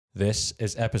This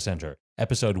is Epicenter,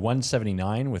 episode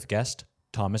 179 with guest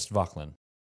Thomas Vauquelin.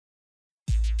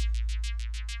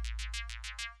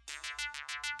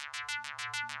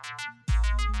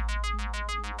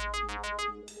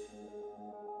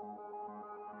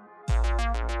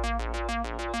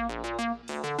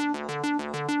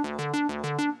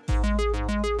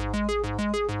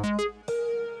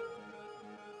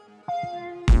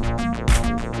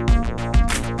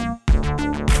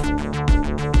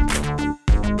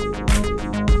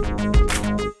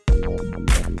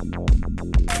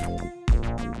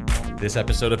 This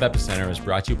episode of Epicenter is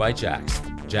brought to you by Jaxx.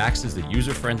 Jaxx is the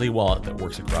user-friendly wallet that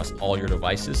works across all your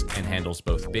devices and handles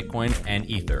both Bitcoin and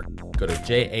Ether. Go to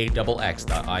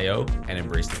jaxx.io and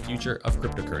embrace the future of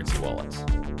cryptocurrency wallets.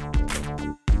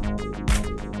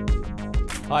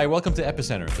 Hi, welcome to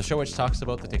Epicenter, the show which talks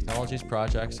about the technologies,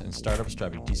 projects, and startups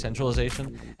driving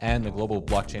decentralization and the global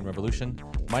blockchain revolution.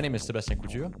 My name is Sébastien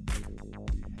Couture.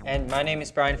 And my name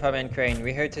is Brian Fabian Crane.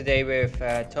 We're here today with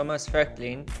Thomas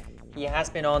Vauquelin. He has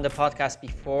been on the podcast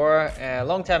before. A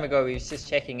long time ago, we was just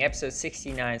checking episode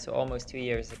 69, so almost 2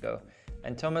 years ago.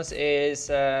 And Thomas is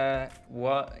the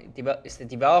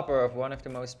developer of one of the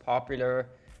most popular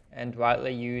and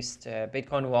widely used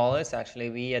Bitcoin wallets. Actually,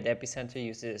 we at Epicenter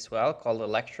use it as well, called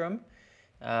Electrum,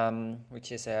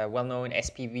 which is a well-known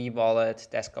SPV wallet,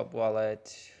 desktop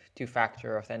wallet,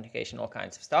 two-factor authentication, all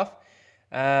kinds of stuff.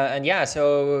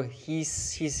 So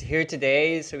he's here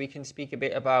today, so we can speak a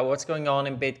bit about what's going on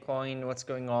in Bitcoin, what's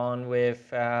going on with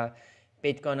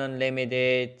Bitcoin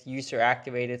Unlimited,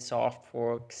 user-activated soft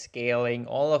fork, scaling,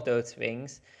 all of those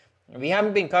things. We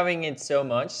haven't been covering it so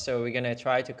much, so we're gonna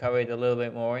try to cover it a little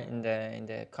bit more in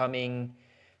the coming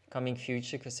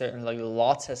future, because certainly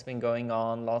lots has been going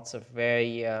on, lots of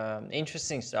very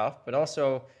interesting stuff, but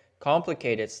also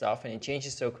complicated stuff, and it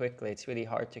changes so quickly. It's really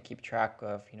hard to keep track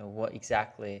of, what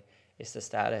exactly is the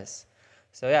status.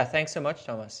 So yeah, thanks so much,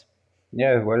 Thomas.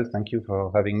 Yeah, well, thank you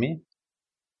for having me.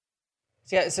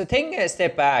 So taking a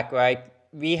step back, right?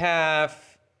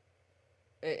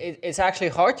 It's actually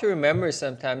hard to remember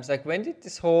sometimes, like, when did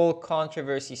this whole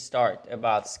controversy start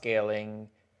about scaling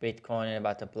Bitcoin and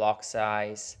about the block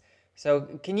size? So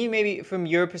can you maybe, from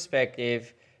your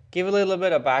perspective, give a little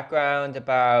bit of background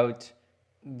about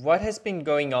what has been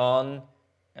going on?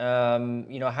 How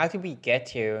did we get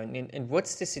here, and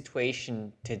what's the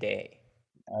situation today?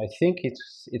 I think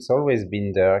it's always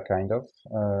been there, kind of,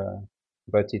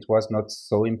 but it was not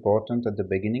so important at the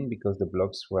beginning because the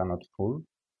blocks were not full.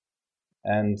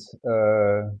 And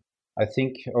I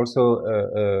think also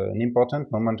an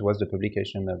important moment was the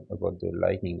publication about the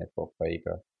Lightning Network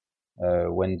paper.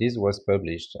 When this was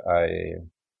published, I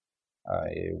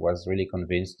was really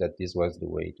convinced that this was the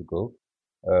way to go.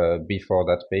 Before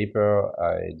that paper,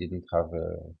 I didn't have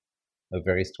a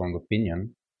very strong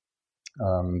opinion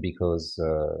because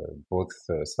both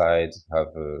sides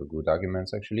have good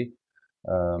arguments, actually.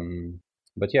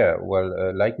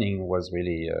 Lightning was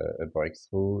really a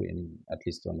breakthrough, at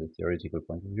least on the theoretical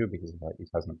point of view, because it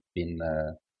hasn't been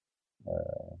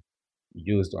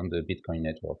used on the Bitcoin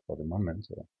network for the moment.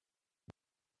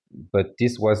 But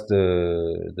this was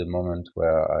the moment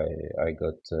where I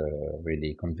got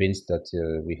really convinced that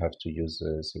we have to use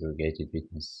segregated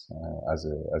witness as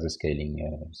a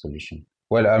scaling solution.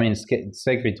 Well, I mean,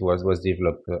 SegWit was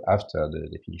developed after the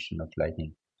definition of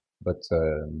Lightning, but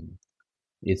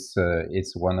it's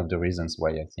one of the reasons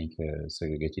why I think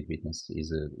segregated witness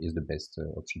is the best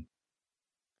option.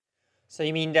 So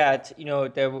you mean that,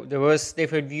 there was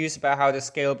different views about how to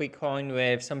scale Bitcoin,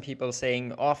 with some people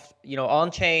saying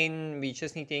on-chain, we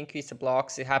just need to increase the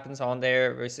blocks, it happens on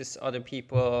there, versus other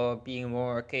people being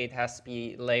more, okay, it has to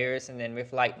be layers, and then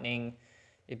with Lightning,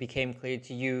 it became clear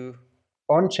to you.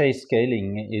 On-chain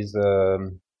scaling is,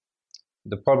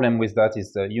 the problem with that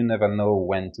is that you never know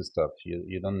when to stop.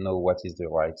 You don't know what is the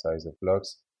right size of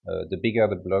blocks. The bigger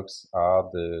the blocks are,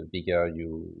 the bigger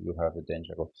you have a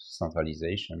danger of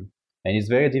centralization. And it's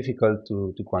very difficult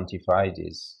to quantify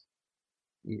this.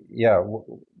 Yeah,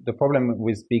 the problem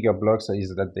with bigger blocks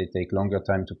is that they take longer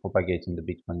time to propagate in the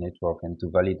Bitcoin network and to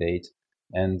validate.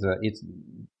 And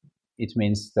it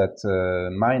means that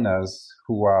miners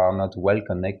who are not well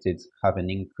connected have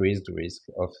an increased risk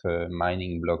of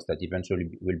mining blocks that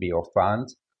eventually will be orphaned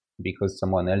because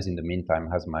someone else in the meantime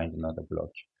has mined another block.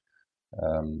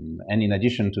 And in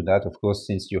addition to that, of course,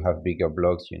 since you have bigger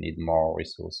blocks, you need more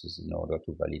resources in order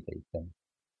to validate them.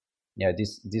 Yeah,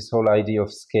 this whole idea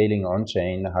of scaling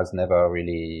on-chain has never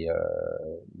really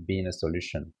been a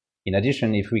solution. In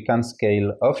addition, if we can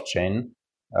scale off-chain,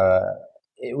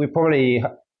 we probably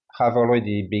have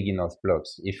already big enough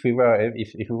blocks. If we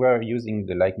were using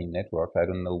the Lightning Network, I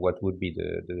don't know what would be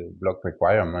the block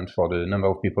requirement for the number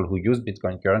of people who use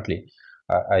Bitcoin currently.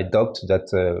 I doubt that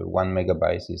 1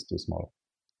 megabyte is too small.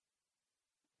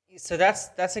 So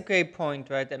that's a great point,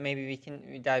 right? That maybe we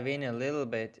can dive in a little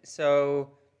bit.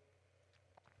 So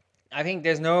I think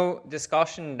there's no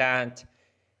discussion that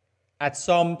at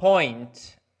some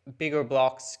point bigger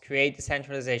blocks create the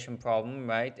centralization problem,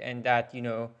 right? And that,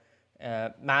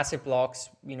 massive blocks,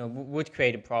 would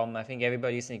create a problem. I think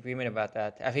everybody's in agreement about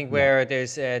that. I think where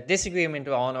there's a disagreement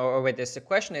on, or where there's the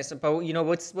question is about,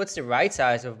 what's the right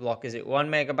size of block? Is it 1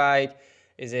 megabyte?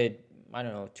 Is it, I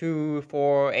don't know, 2,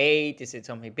 4, 8? Is it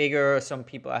something bigger? Some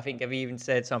people, I think, have even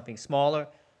said something smaller.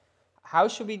 How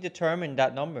should we determine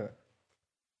that number?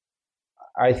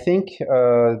 I think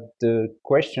the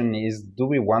question is, do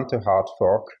we want a hard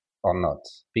fork or not?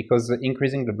 Because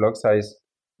increasing the block size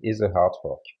is a hard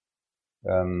fork.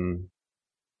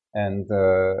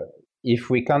 If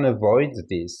we can avoid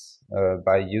this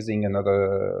by using another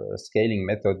scaling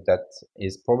method that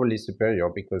is probably superior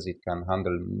because it can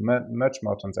handle much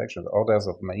more transactions, orders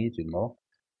of magnitude more,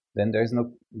 then there's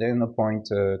no point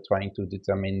trying to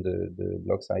determine the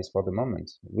block size for the moment.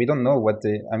 We don't know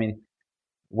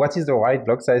what is the right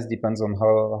block size depends on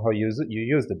how you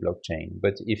use the blockchain.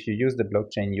 But if you use the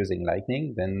blockchain using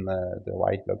Lightning, then the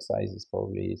right block size is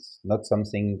probably not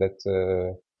something that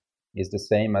is the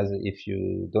same as if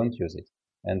you don't use it.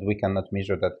 And we cannot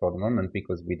measure that for the moment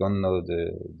because we don't know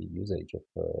the usage of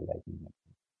Lightning.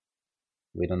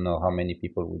 We don't know how many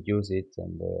people would use it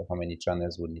and how many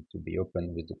channels would need to be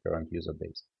open with the current user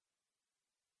base.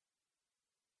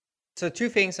 So 2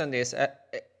 things on this.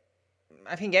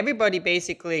 I think everybody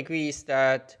basically agrees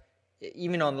that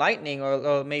even on Lightning,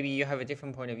 or maybe you have a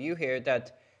different point of view here,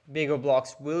 that bigger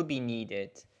blocks will be needed,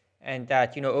 and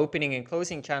that opening and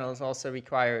closing channels also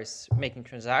requires making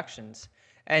transactions.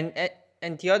 And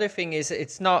the other thing is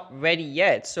it's not ready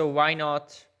yet, so why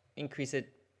not increase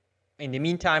it in the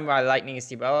meantime while Lightning is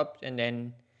developed, and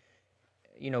then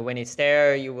when it's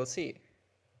there you will see.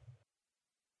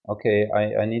 Okay,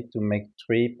 I need to make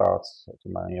 3 parts to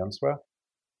my answer.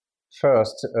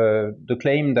 First, the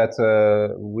claim that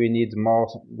we need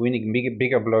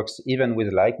bigger blocks even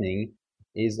with Lightning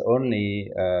is only,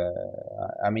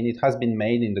 it has been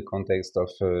made in the context of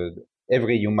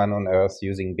every human on Earth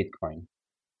using Bitcoin,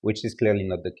 which is clearly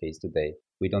not the case today.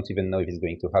 We don't even know if it's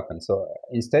going to happen. So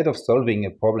instead of solving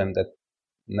a problem that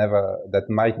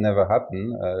might never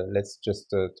happen, let's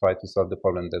just try to solve the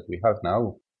problem that we have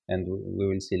now, and we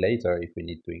will see later if we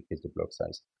need to increase the block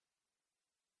size.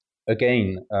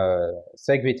 Again,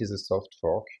 SegWit is a soft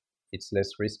fork. It's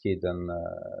less risky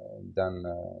than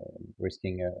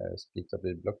risking a split of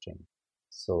the blockchain.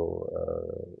 So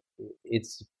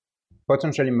it's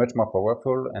potentially much more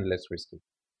powerful and less risky.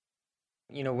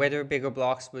 Whether bigger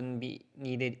blocks wouldn't be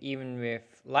needed even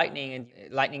with Lightning, and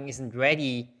Lightning isn't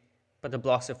ready, but the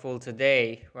blocks are full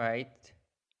today, right?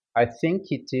 I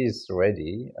think it is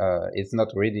ready. It's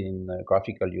not ready in the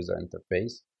graphical user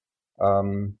interface.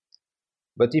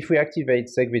 But if we activate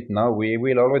SegWit now, we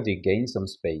will already gain some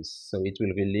space. So it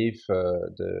will relieve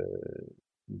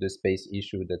the space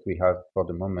issue that we have for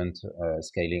the moment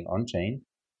scaling on-chain.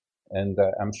 And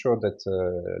I'm sure that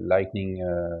Lightning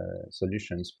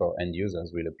solutions for end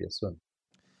users will appear soon.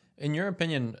 In your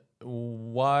opinion,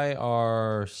 why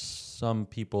are some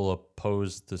people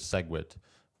opposed to SegWit?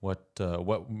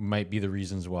 What might be the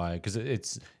reasons why? Because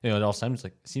it's it all seems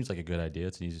like a good idea.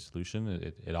 It's an easy solution.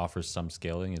 It offers some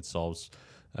scaling. It solves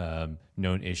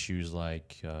known issues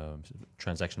like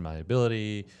transaction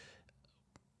malleability.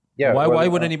 Yeah. Why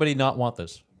would anybody not want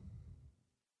this?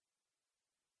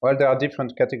 Well, there are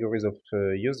different categories of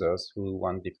users who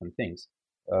want different things.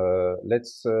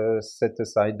 Let's set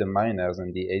aside the miners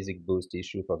and the ASIC boost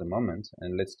issue for the moment,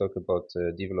 and let's talk about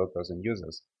developers and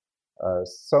users.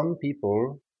 Some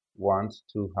people want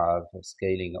to have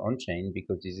scaling on-chain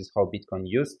because this is how Bitcoin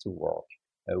used to work.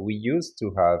 We used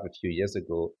to have a few years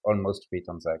ago almost free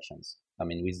transactions,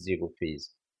 with 0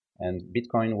 fees. And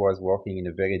Bitcoin was working in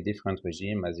a very different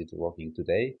regime as it's working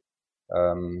today,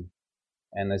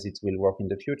 and as it will work in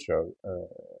the future.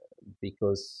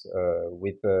 Because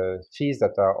with fees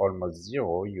that are almost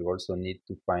 0, you also need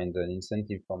to find an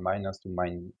incentive for miners to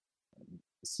mine.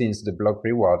 Since the block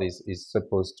reward is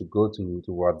supposed to go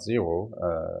towards 0,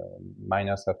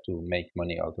 miners have to make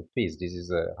money out of fees. This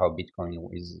is how Bitcoin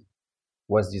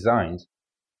was designed.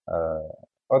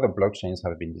 Other blockchains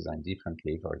have been designed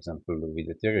differently. For example, with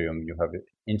Ethereum, you have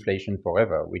inflation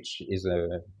forever, which is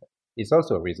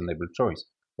also a reasonable choice,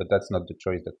 but that's not the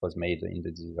choice that was made in the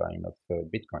design of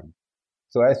Bitcoin.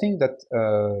 So I think that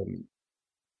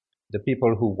the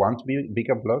people who want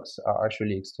bigger blocks are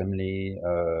actually extremely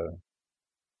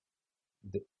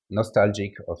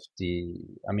nostalgic of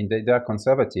they are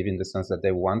conservative in the sense that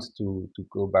they want to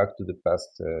go back to the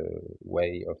past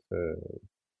way of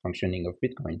functioning of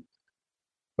Bitcoin.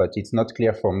 But it's not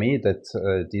clear for me that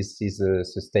this is a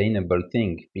sustainable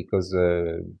thing, because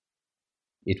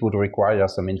it would require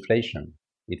some inflation.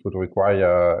 It would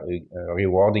require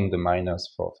rewarding the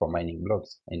miners for mining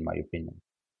blocks, in my opinion.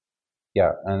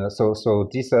 Yeah, and so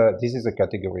this is a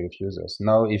category of users.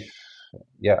 Now,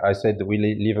 I said we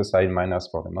leave aside miners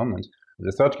for the moment.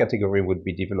 The third category would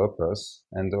be developers,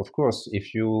 and of course,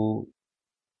 if you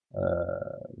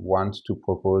want to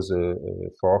propose a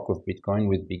fork of Bitcoin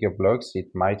with bigger blocks,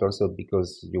 it might also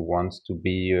because you want to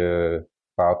be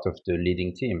part of the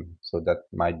leading team. So that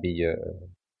might be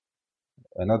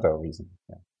another reason.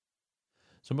 Yeah.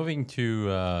 So moving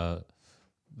to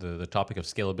the topic of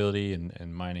scalability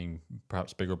and mining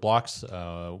perhaps bigger blocks,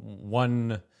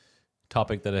 one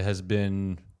topic that has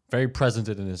been very present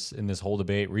in this whole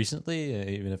debate recently,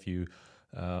 even if you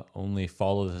only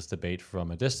follow this debate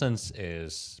from a distance,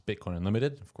 is Bitcoin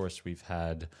Unlimited. Of course, we've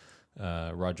had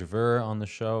Roger Ver on the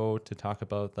show to talk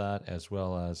about that, as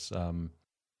well as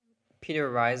Peter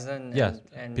Risen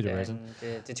and Peter Risen.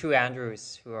 The two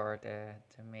Andrews, who are the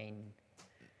main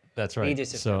that's right.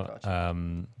 leaders of the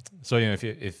project. So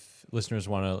if listeners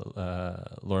want to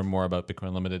learn more about Bitcoin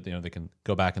Unlimited, they can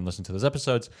go back and listen to those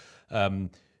episodes.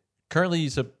 Currently,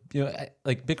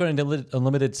 like Bitcoin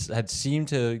Unlimited had seemed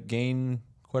to gain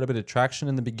quite a bit of traction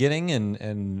in the beginning,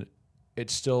 and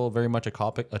it's still very much a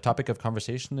topic of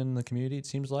conversation in the community. It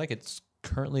seems like it's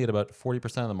currently at about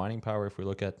 40% of the mining power. If we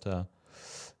look at the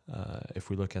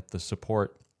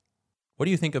support, what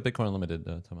do you think of Bitcoin Unlimited,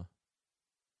 Thomas?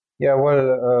 Yeah,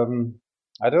 well,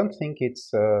 I don't think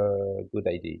it's a good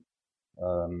idea.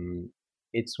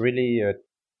 It's really a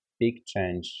big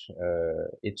change.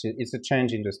 It's a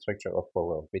change in the structure of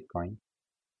power of Bitcoin,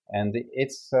 and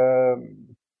it's a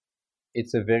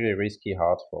very risky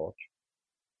hard fork.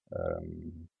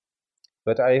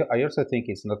 But I also think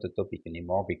it's not a topic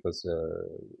anymore, because a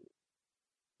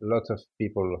lot of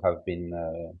people have been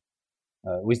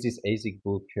with this ASIC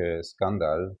book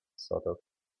scandal, sort of.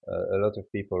 A lot of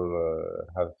people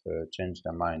have changed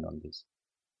their mind on this.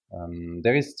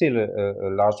 There is still a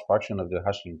large fraction of the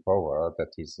hashing power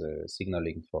that is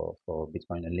signaling for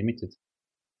Bitcoin Unlimited.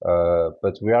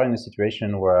 But we are in a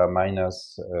situation where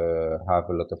miners have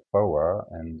a lot of power,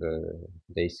 and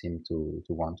they seem to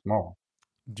want more.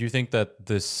 Do you think that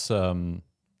these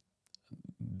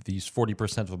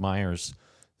 40% of miners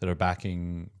that are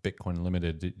backing Bitcoin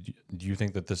Unlimited, do you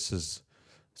think that this is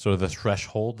sort of the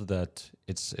threshold that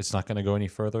it's not going to go any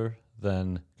further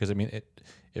than, because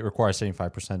it requires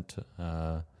 75%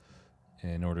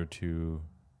 in order to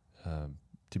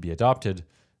be adopted.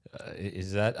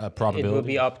 Is that a probability? It will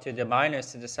be up to the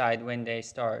miners to decide when they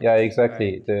start. Yeah,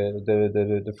 exactly. Right?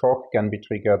 The fork can be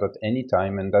triggered at any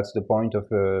time, and that's the point of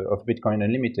Bitcoin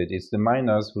Unlimited. It's the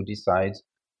miners who decide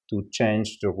to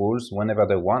change the rules whenever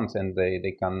they want, and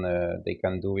they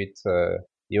can do it.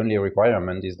 The only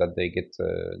requirement is that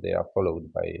they are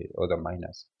followed by other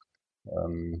miners.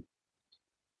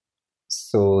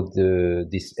 So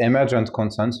this emergent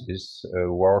consensus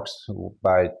works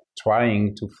by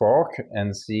trying to fork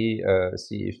and see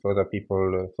if other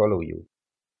people follow you,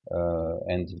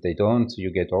 and if they don't, you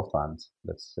get orphaned.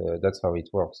 That's how it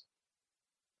works.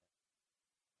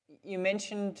 You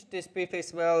mentioned this briefly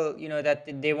as well. That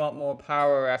they want more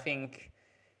power. I think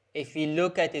if we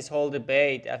look at this whole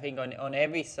debate, I think on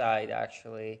every side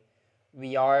actually,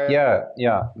 we are. Yeah.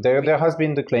 There has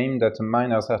been the claim that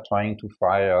miners are trying to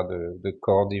fire the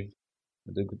core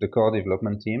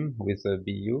development team with the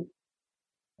BU,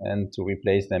 and to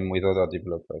replace them with other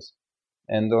developers.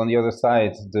 And on the other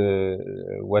side,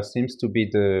 what seems to be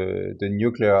the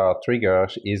nuclear trigger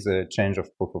is a change of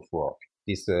proof of work.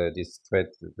 This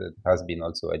threat that has been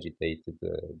also agitated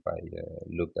by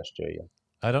Luke Dashterian.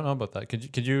 I don't know about that.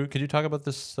 Could you talk about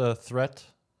this threat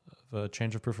of a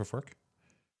change of proof of work?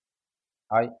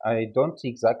 I don't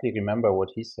exactly remember what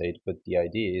he said, but the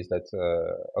idea is that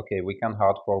we can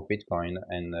hard fork Bitcoin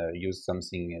and use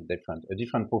something different, a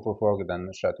different proof of work than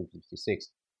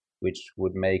SHA-256, which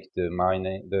would make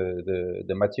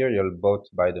the material bought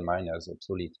by the miners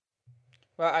obsolete.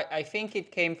 Well, I think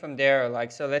it came from there.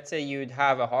 So let's say you'd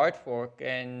have a hard fork,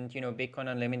 and Bitcoin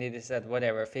Unlimited is at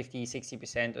whatever 50,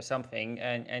 60% or something,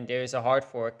 and there's a hard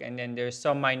fork, and then there's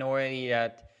some minority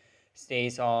that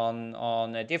stays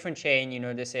on a different chain.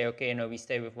 They say, okay, we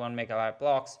stay with 1 megabyte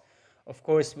blocks. Of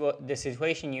course, what the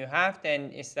situation you have then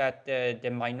is that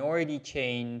the minority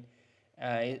chain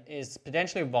is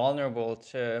potentially vulnerable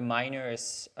to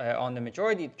miners on the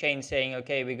majority chain saying,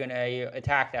 okay, we're going to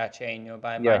attack that chain,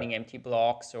 by mining empty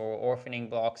blocks or orphaning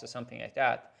blocks or something like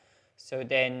that. So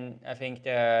then I think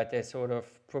the sort of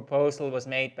proposal was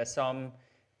made by some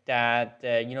that,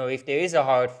 if there is a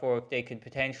hard fork, they could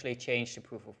potentially change the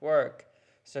proof of work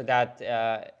so that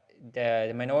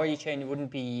the minority chain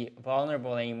wouldn't be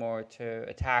vulnerable anymore to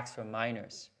attacks from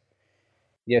miners.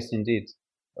 Yes, indeed.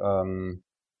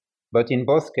 But in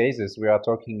both cases, we are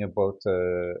talking about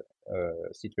a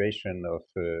situation of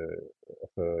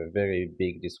a very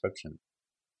big disruption.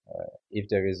 If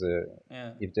there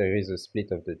is a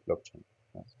split of the blockchain.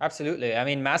 Yes. Absolutely. I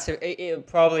mean, massive.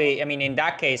 Probably. I mean, in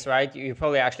that case, right, you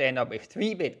probably actually end up with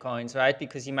 3 Bitcoins, right?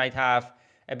 Because you might have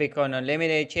a Bitcoin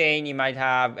Unlimited chain, you might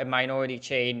have a minority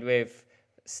chain with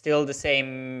still the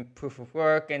same proof of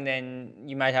work, and then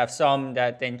you might have some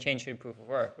that then change the proof of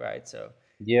work, right? So.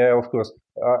 Yeah, of course.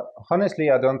 Honestly,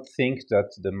 I don't think that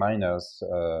the miners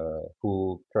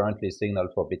who currently signal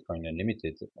for Bitcoin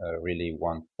Unlimited really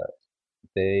want that.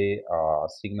 They are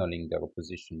signaling their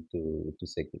opposition to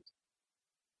SegWit.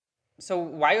 So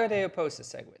why are they opposed to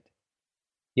SegWit?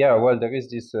 Yeah, well, there is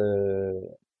this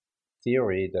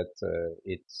theory that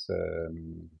it's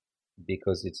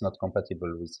because it's not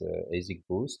compatible with ASIC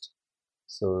Boost.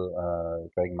 So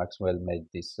Greg Maxwell made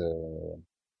this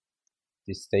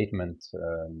statement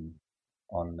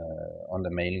on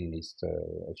the mailing list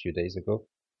a few days ago.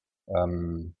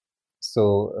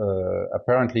 So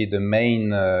apparently the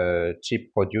main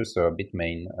chip producer,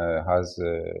 Bitmain, has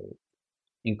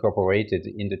incorporated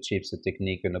in the chips a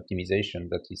technique, an optimization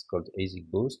that is called ASIC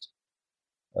Boost,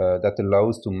 that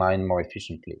allows to mine more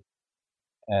efficiently.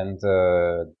 And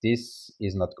this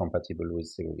is not compatible with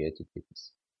segregated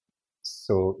keys.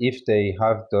 So if they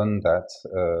have done that,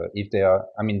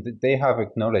 they have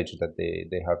acknowledged that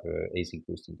they have ASIC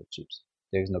Boost in the chips.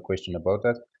 There is no question about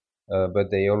that.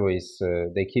 But they always,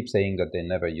 they keep saying that they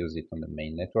never use it on the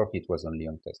main network. It was only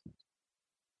on testnet.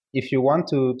 If you want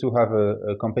to have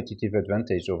a competitive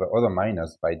advantage over other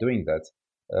miners by doing that,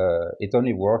 it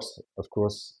only works, of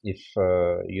course, if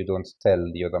you don't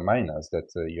tell the other miners that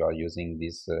you are using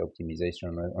this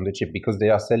optimization on the chip, because they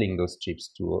are selling those chips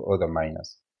to other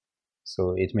miners.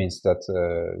 So it means that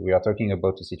we are talking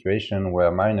about a situation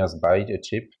where miners buy a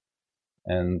chip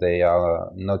and they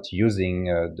are not using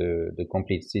the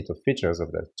complete set of features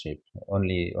of that chip.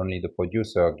 Only the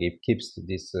producer keeps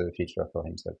this feature for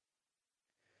himself.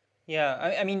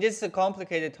 Yeah, I mean, this is a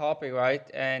complicated topic, right?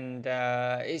 And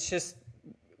it's just,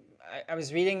 I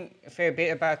was reading a fair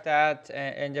bit about that,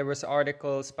 and there was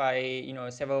articles by,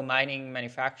 several mining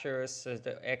manufacturers,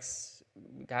 the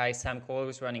ex-guy Sam Cole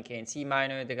who's running KNC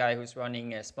Miner, the guy who's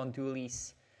running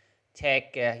Spondulis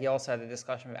Tech. He also had a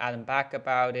discussion with Adam Back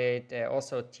about it,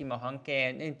 also Timo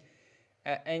Hanke,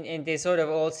 and they sort of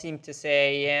all seem to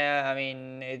say, yeah, I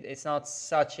mean, it's not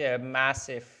such a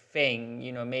massive thing.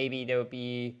 Maybe there will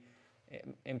be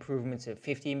improvements of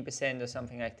 15% or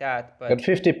something like that. But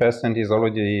 50% is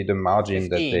already the margin 15.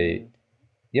 that they...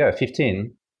 Yeah,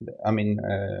 15. I mean,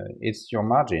 it's your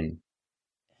margin.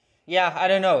 Yeah, I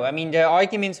don't know. I mean, the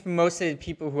arguments for most of the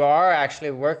people who are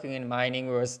actually working in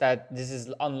mining was that this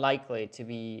is unlikely to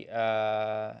be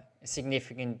a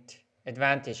significant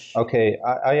advantage. Okay,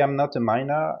 I am not a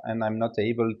miner, and I'm not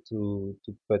able to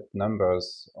put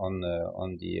numbers on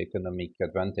the economic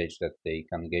advantage that they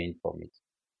can gain from it.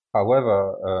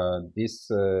 However,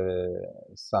 this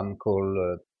Sam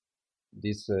Cole,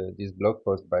 this blog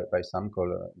post by Sam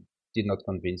Cole did not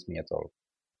convince me at all.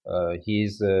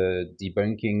 He's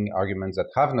debunking arguments that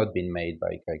have not been made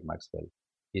by Greg Maxwell.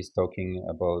 He's talking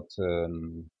about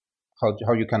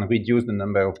how you can reduce the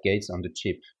number of gates on the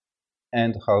chip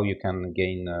and how you can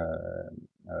gain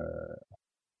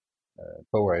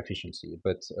power efficiency.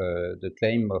 But the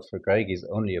claim of Greg is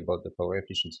only about the power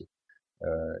efficiency.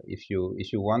 If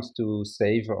you want to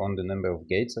save on the number of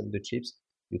gates of the chips,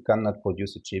 you cannot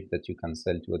produce a chip that you can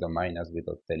sell to other miners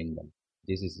without telling them.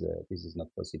 This is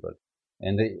not possible.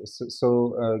 And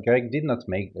so Greg did not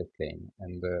make that claim.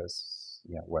 And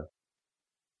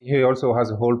he also has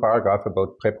a whole paragraph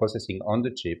about preprocessing on the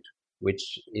chip,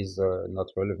 which is not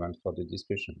relevant for the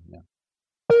discussion. Yeah.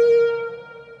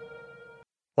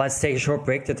 Let's take a short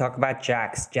break to talk about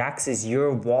Jaxx. Jaxx is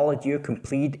your wallet, your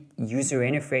complete user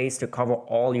interface to cover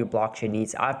all your blockchain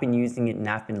needs. I've been using it and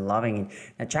I've been loving it.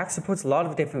 Now, Jaxx supports a lot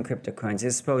of different cryptocurrencies.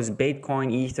 It supports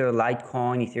Bitcoin, Ether,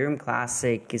 Litecoin, Ethereum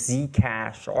Classic,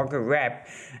 Zcash, Augur Rep,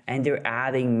 and they're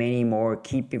adding many more.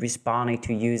 Keep responding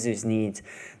to users' needs.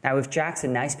 Now, with Jaxx, the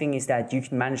nice thing is that you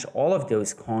can manage all of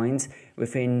those coins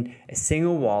within a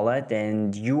single wallet,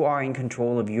 and you are in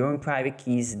control of your own private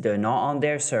keys. They're not on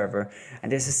their server.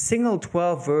 And there's a single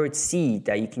 12-word seed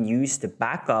that you can use to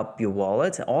back up your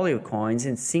wallet, all your coins,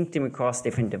 and sync them across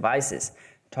different devices.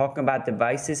 Talking about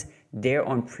devices, they're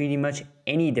on pretty much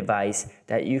any device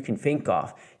that you can think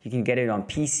of. You can get it on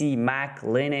PC, Mac,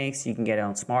 Linux. You can get it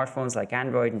on smartphones like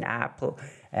Android and Apple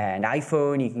and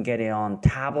iPhone. You can get it on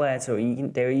tablets, or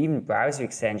there are even browser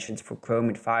extensions for Chrome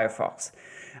and Firefox.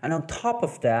 And on top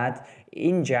of that,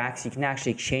 in Jaxx, you can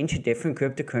actually exchange different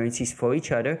cryptocurrencies for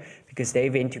each other because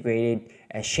they've integrated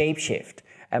Shapeshift.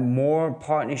 And more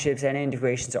partnerships and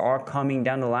integrations are coming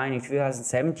down the line in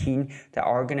 2017 that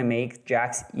are going to make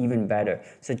Jaxx even better.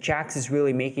 So Jaxx is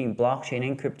really making blockchain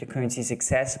and cryptocurrencies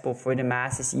accessible for the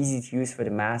masses, easy to use for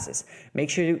the masses. Make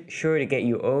sure to get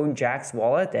your own Jaxx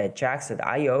wallet at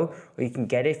jaxx.io, or you can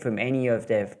get it from any of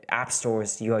the app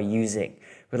stores you are using.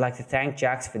 We'd like to thank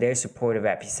Jaxx for their support of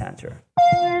Epicenter.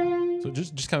 So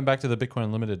just coming back to the Bitcoin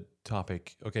Unlimited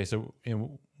topic. Okay, so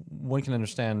one can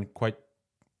understand quite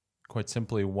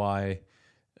simply why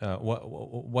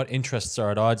what interests are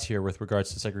at odds here with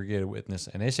regards to segregated witness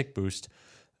and ASIC boost,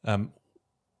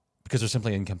 because they're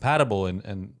simply incompatible,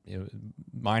 and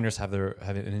miners have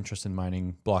an interest in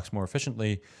mining blocks more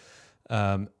efficiently.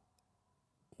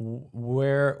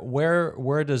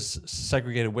 Where does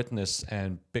segregated witness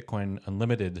and Bitcoin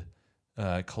Unlimited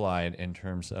collide in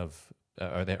terms of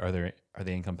are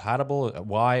they incompatible?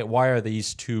 Why are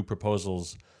these two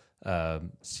proposals?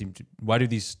 Why do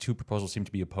these two proposals seem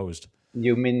to be opposed?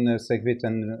 You mean SegWit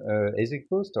and ASIC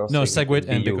Boost? Or no, SegWit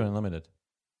and Bitcoin Unlimited.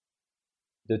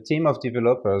 The team of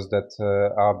developers that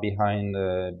are behind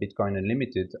Bitcoin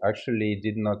Unlimited actually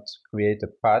did not create a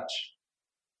patch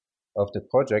of the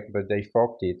project, but they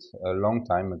forked it a long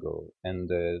time ago. And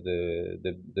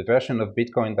the version of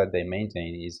Bitcoin that they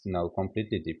maintain is now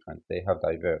completely different. They have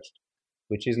diverged,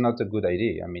 which is not a good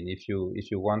idea. I mean, if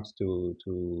you want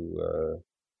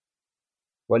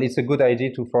well, it's a good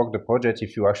idea to fork the project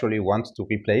if you actually want to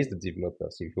replace the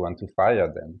developers, if you want to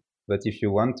fire them. But if you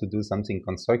want to do something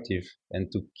constructive and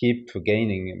to keep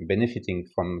benefiting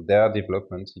from their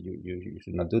development, you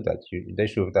should not do that. They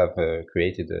should have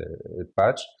created a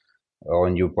patch or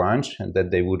a new branch and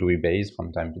that they would rebase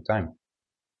from time to time.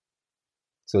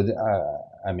 So,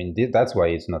 that's why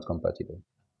it's not compatible.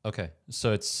 Okay,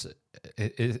 so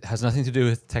it has nothing to do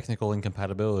with technical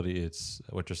incompatibility. It's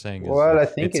what you're saying. Well, I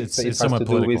think it has to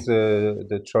political. do with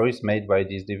the choice made by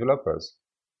these developers.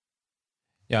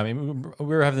 Yeah, I mean, we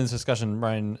were having this discussion,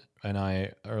 Brian and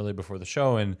I, early before the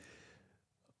show, and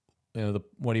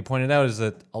what he pointed out is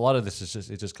that a lot of this is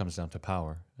just comes down to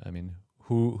power. I mean,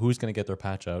 who's going to get their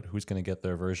patch out? Who's going to get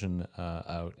their version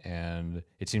out? And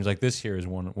it seems like this here is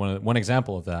one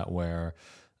example of that, where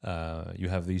you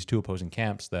have these two opposing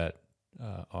camps that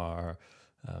are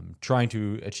trying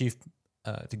to achieve,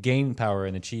 to gain power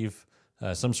and achieve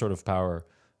some sort of power.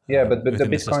 Yeah, but the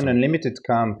Bitcoin Unlimited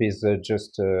camp is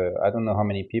just I don't know how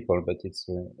many people, but it's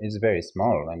very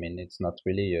small. I mean, it's not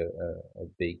really a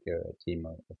big team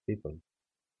of people.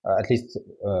 At least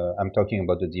I'm talking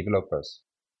about the developers.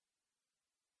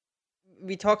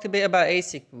 We talked a bit about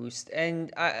ASIC Boost,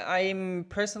 and I'm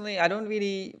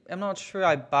not sure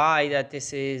I buy that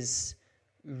this is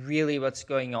really what's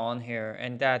going on here,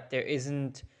 and that there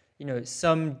isn't,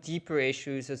 some deeper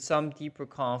issues or some deeper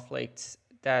conflicts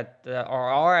that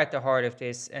are at the heart of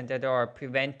this, and that are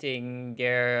preventing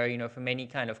there, from any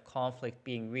kind of conflict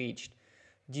being reached.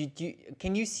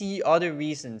 Can you see other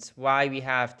reasons why we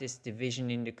have this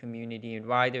division in the community, and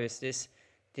why there's this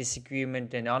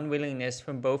disagreement and unwillingness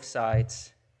from both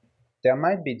sides? There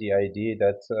might be the idea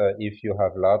that if you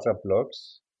have larger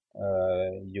blocks,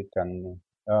 you can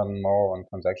earn more on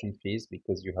transaction fees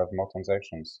because you have more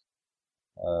transactions.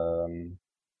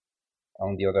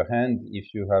 On the other hand,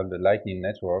 if you have the Lightning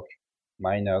Network,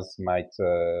 miners might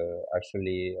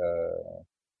actually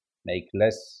make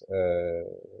less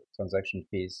transaction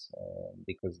fees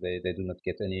because they do not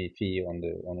get any fee on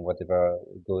whatever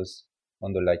goes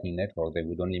on the Lightning Network. They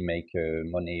would only make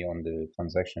money on the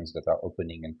transactions that are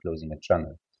opening and closing a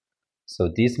channel. So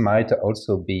this might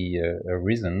also be a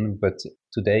reason, but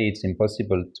today it's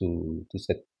impossible to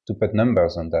put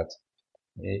numbers on that.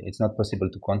 It's not possible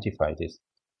to quantify this.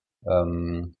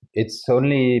 It's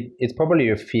probably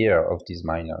a fear of these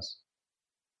miners.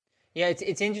 Yeah,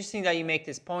 it's interesting that you make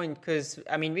this point, because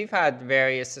we've had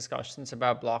various discussions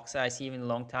about block size even a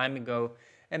long time ago,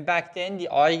 and back then the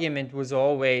argument was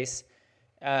always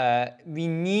we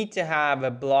need to have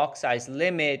a block size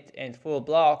limit and full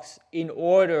blocks in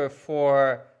order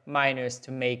for miners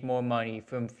to make more money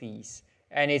from fees.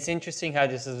 And it's interesting how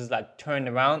this is turned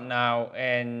around now,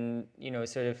 and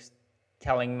sort of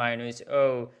telling miners,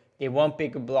 oh, they want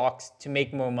bigger blocks to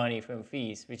make more money from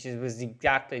fees, which was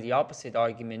exactly the opposite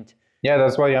argument. Yeah,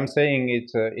 that's why I'm saying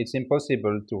it's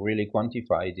impossible to really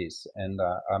quantify this, and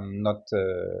I'm not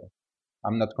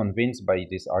convinced by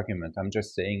this argument. I'm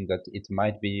just saying that it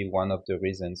might be one of the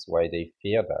reasons why they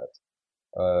fear that.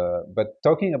 But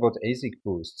talking about ASIC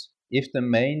boosts, if the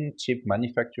main chip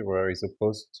manufacturer is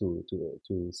opposed to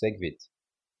SegWit,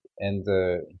 and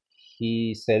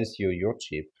he sells you your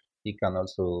chip, he can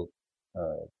also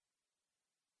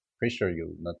pressure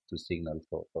you not to signal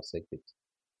for SegWit.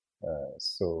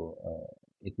 So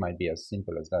it might be as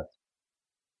simple as that.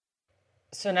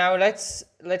 So now let's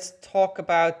talk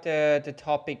about the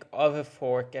topic of a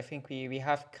fork. I think we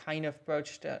have kind of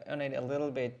broached on it a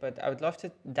little bit, but I would love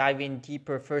to dive in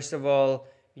deeper. First of all,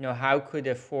 how could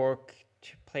a fork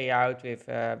play out with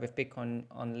Bitcoin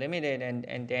Unlimited,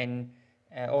 and then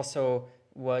also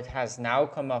what has now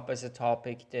come up as a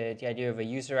topic, the idea of a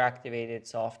user-activated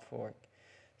soft fork.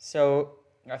 So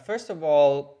first of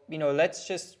all, let's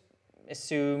just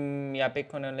assume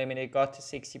Bitcoin Unlimited got to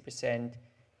 60%.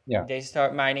 Yeah. They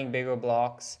start mining bigger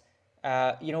blocks.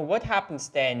 What happens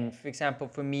then? For example,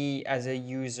 for me as a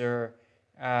user,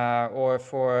 or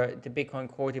for the Bitcoin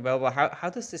core developer, how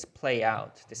does this play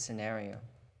out, this scenario?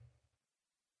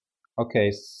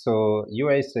 Okay, so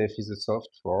UASF is a soft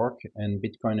fork and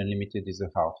Bitcoin Unlimited is a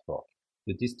hard fork.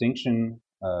 The distinction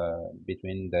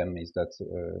between them is that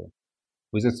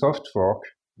with a soft fork,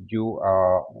 you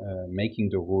are making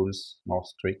the rules more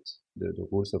strict, the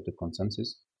rules of the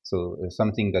consensus. So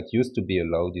something that used to be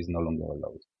allowed is no longer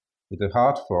allowed. With a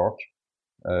hard fork,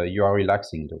 you are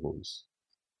relaxing the rules.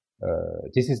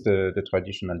 This is the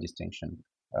traditional distinction.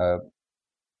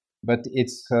 But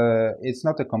it's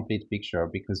not a complete picture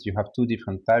because you have two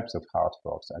different types of hard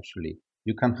forks, actually.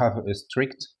 You can have a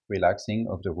strict relaxing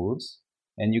of the rules,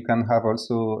 and you can have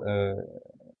also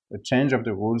a change of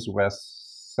the rules where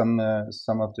some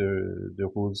of the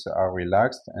rules are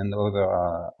relaxed and other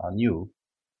are new.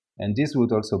 And this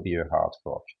would also be a hard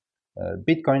fork.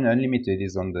 Bitcoin Unlimited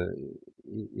is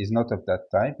not of that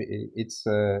type. It's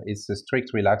a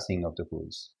strict relaxing of the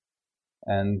rules.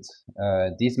 And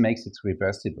this makes it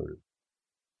reversible.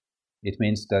 It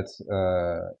means that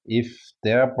if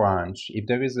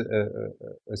there is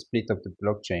a split of the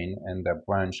blockchain and their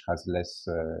branch has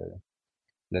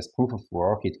less proof of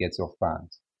work, it gets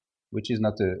off-banned, which is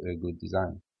not a good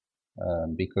design,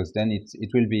 because then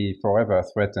it will be forever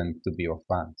threatened to be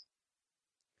off-banned.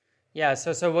 Yeah.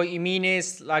 So what you mean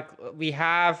is, like, we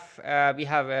have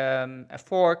a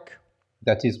fork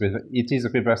that is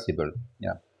reversible.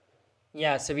 Yeah.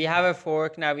 Yeah, so we have a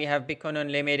fork now. We have Bitcoin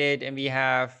Unlimited, and we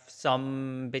have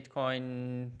some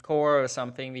Bitcoin Core or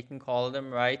something we can call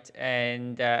them, right?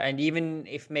 And even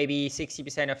if maybe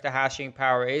 60% of the hashing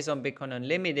power is on Bitcoin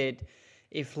Unlimited,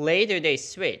 if later they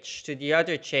switch to the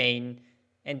other chain,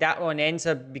 and that one ends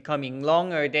up becoming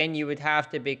longer, then you would have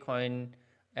the Bitcoin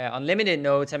Unlimited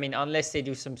nodes. I mean, unless they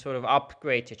do some sort of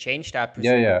upgrade to change that.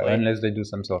 Presumably. Yeah, unless they do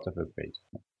some sort of upgrade.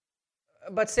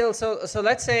 But still, so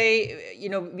let's say,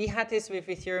 we had this with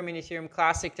Ethereum and Ethereum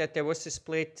Classic, that there was a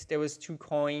split, there was two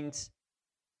coins.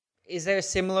 Is there a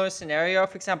similar scenario?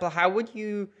 For example, how would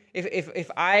you,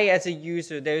 if I as a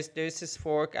user, there's this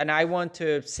fork and I want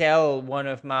to sell one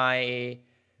of my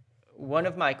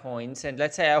coins, and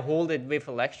let's say I hold it with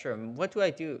Electrum, what do I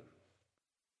do?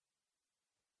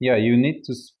 Yeah, you need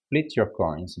to split your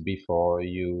coins before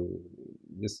you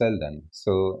sell them.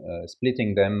 So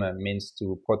splitting them means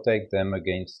to protect them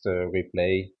against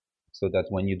replay, so that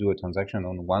when you do a transaction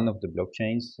on one of the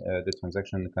blockchains, the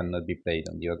transaction cannot be played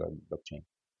on the other blockchain.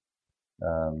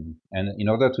 And in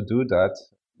order to do that,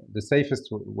 the safest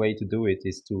way to do it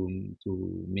is to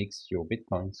mix your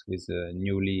Bitcoins with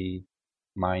newly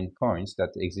mined coins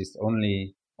that exist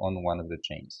only on one of the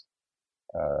chains.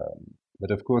 But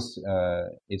of course,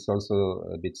 it's also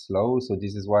a bit slow. So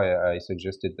this is why I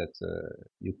suggested that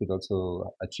you could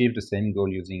also achieve the same goal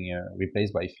using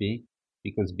replace by fee,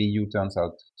 because BU turns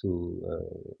out to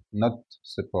not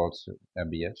support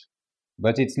RBF.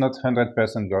 But it's not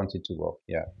 100% guaranteed to work.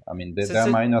 Yeah, I mean, their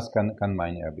miners can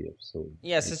mine RBF. So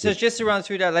yeah, so just to run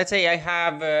through that, let's say I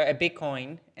have a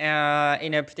Bitcoin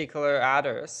in a particular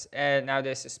address, and now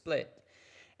there's a split.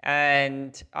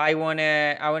 And I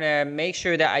wanna make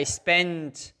sure that I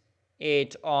spend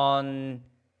it on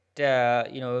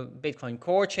the Bitcoin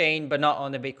Core chain, but not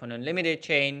on the Bitcoin Unlimited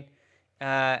chain.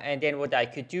 And then what I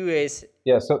could do is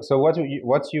So what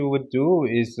you would do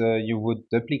is you would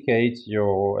duplicate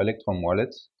your Electrum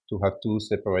wallet to have two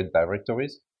separate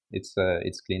directories. It's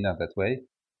cleaner that way,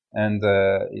 and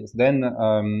then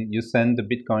you send the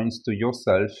Bitcoins to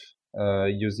yourself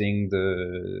using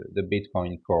the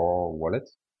Bitcoin Core wallet.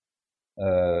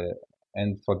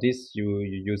 And for this, you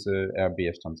use a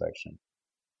RBF transaction.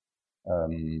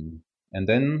 And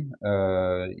then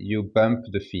you bump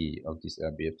the fee of this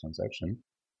RBF transaction.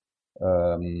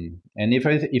 And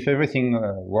if everything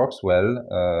works well,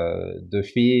 the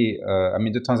fee,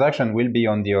 the transaction will be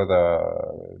on the other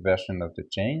version of the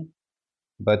chain,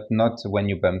 but not when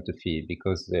you bump the fee,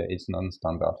 because it's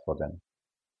non-standard for them.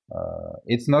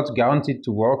 It's not guaranteed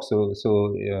to work, so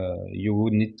you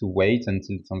would need to wait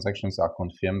until transactions are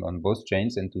confirmed on both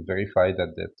chains and to verify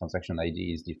that the transaction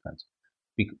ID is different.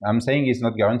 I'm saying it's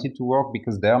not guaranteed to work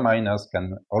because their miners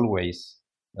can always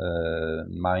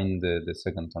mine the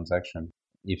second transaction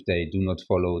if they do not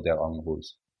follow their own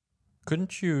rules.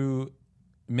 Couldn't you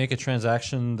make a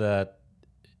transaction that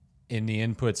in the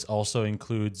inputs also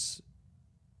includes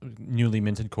newly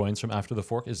minted coins from after the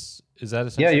fork? Is that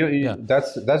essentially? Yeah,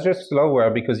 that's just slower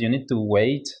because you need to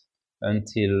wait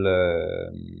until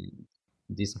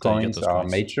these coins are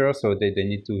mature, so they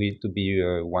need to be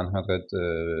 100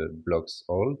 blocks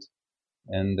old,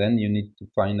 and then you need to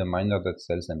find a miner that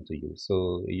sells them to you.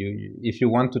 So if you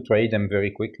want to trade them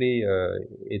very quickly,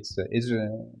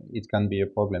 it can be a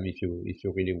problem if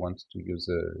you really want to use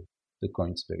the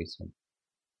coins very soon.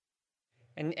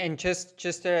 And just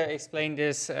to explain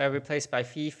this replaced by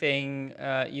fee thing,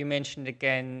 you mentioned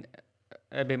again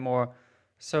a bit more.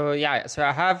 So yeah, so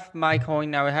I have my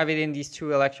coin now. I have it in these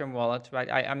two Electrum wallets, right?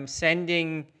 I'm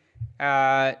sending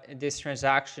this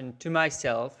transaction to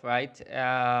myself, right?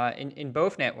 In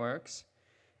both networks,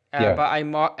 but I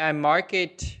mark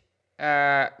it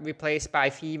replaced by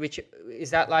fee. Which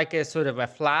is that like a sort of a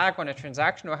flag on a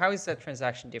transaction, or how is that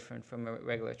transaction different from a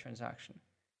regular transaction?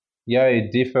 Yeah,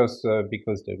 it differs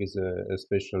because there is a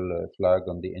special flag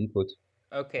on the input.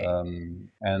 Okay.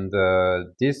 And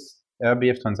this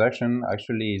RBF transaction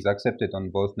actually is accepted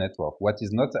on both networks. What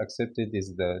is not accepted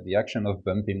is the action of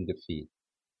bumping the fee.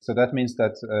 So that means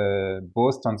that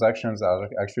both transactions are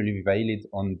actually valid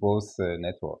on both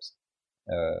networks.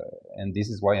 And this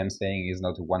is why I'm saying it's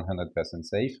not 100%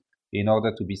 safe. In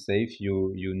order to be safe,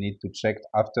 you need to check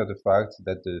after the fact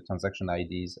that the transaction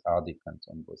IDs are different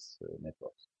on both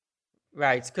networks.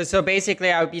 Right. So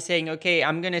basically, I would be saying, okay,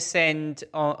 I'm going to send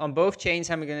on both chains.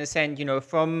 I'm going to send,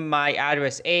 from my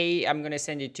address A, I'm going to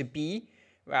send it to B.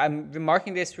 I'm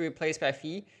marking this to replace by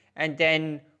fee, and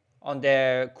then on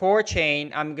the core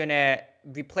chain, I'm going to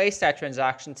replace that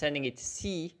transaction, sending it to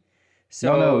C.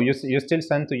 So no, you still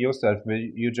send to yourself, but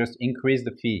you just increase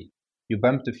the fee. You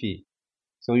bump the fee.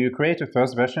 So you create a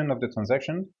first version of the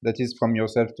transaction that is from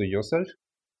yourself to yourself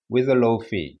with a low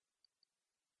fee.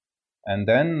 And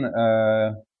then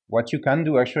what you can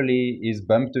do actually is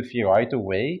bump the fee right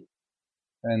away.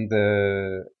 And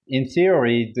in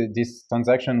theory, this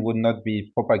transaction would not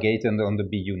be propagated on the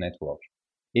BU network.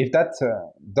 If that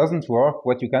doesn't work,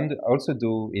 what you can also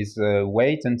do is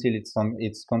wait until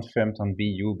it's confirmed on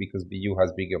BU, because BU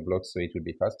has bigger blocks, so it will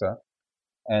be faster.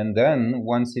 And then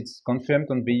once it's confirmed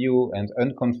on BU and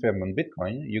unconfirmed on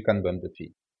Bitcoin, you can bump the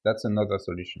fee. That's another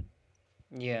solution.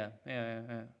 Yeah.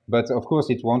 But of course,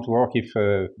 it won't work if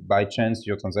by chance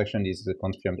your transaction is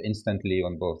confirmed instantly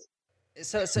on both.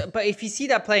 So, but if you see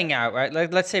that playing out, right?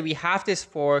 Like, let's say we have this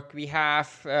fork, we have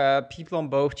people on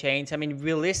both chains. I mean,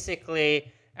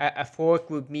 realistically, a fork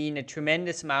would mean a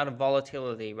tremendous amount of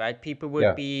volatility, right? People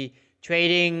would be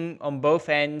trading on both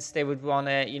ends. They would want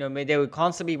to, they would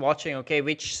constantly be watching, okay,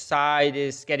 which side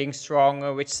is getting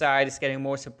stronger, which side is getting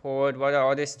more support, what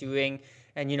are others doing?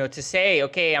 And, to say,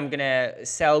 okay, I'm going to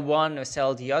sell one or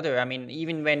sell the other. I mean,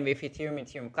 even when with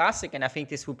Ethereum Classic, and I think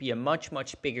this would be a much,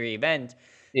 much bigger event.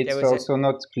 It's also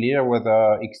not clear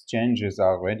whether exchanges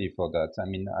are ready for that. I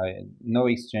mean, no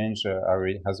exchange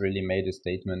has really made a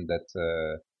statement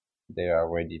that they are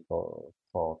ready for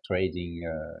trading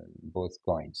both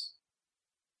coins.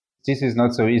 This is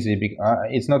not so easy.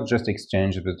 It's not just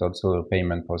exchange, but also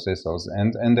payment processors.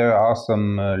 And there are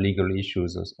some legal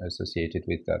issues associated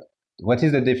with that. What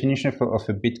is the definition of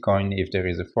a Bitcoin if there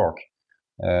is a fork?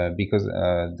 Because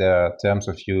their terms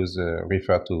of use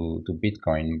refer to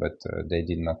Bitcoin, but they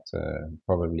did not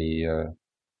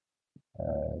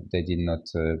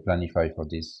planify for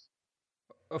this.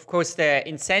 Of course, the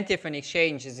incentive on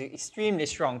exchange is extremely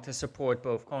strong to support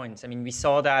both coins. I mean, we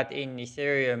saw that in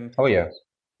Ethereum. Oh yeah,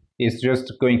 it's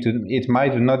just it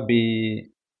might not be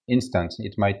instant.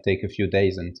 It might take a few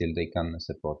days until they can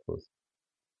support both.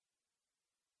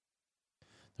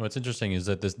 What's interesting is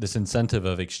that this incentive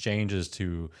of exchanges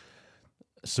to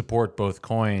support both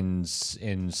coins,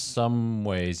 in some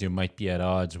ways, you might be at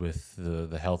odds with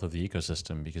the health of the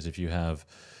ecosystem, because if you have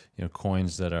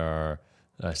coins that are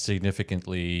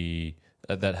significantly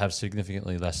that have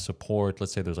significantly less support.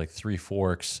 Let's say there's like 3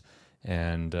 forks,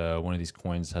 and one of these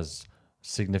coins has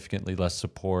significantly less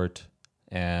support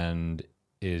and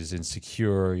is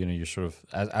insecure. You're sort of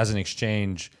as an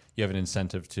exchange, you have an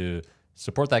incentive to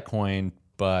support that coin,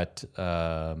 but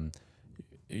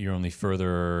you're only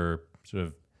further sort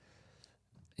of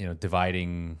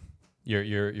dividing.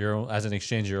 You're as an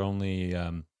exchange, you're only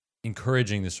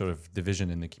encouraging this sort of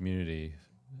division in the community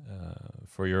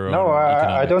for your own. No,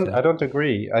 I economic, don't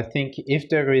agree. I think if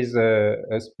there is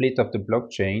a split of the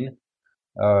blockchain,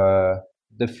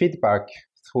 the feedback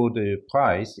through the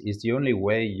price is the only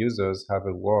way users have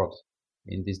a word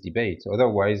in this debate.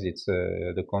 Otherwise, it's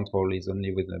the control is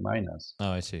only with the miners.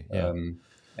 Oh, I see. Yeah.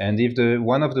 And if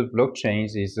one of the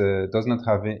blockchains does not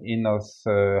have enough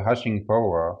hashing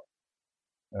power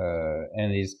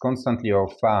and is constantly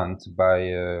orphaned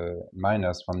by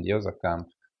miners from the other camp,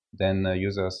 then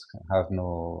users have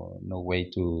no way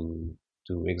to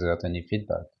exert any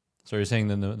feedback. So you're saying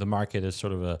then the market is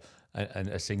sort of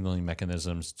a signaling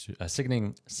mechanisms to a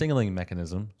signaling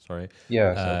mechanism. Sorry.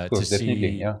 Yes, of course, to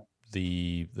definitely. See yeah.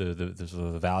 The sort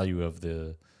of the value of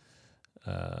the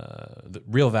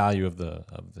real value of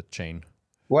the chain.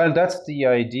 Well, that's the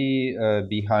idea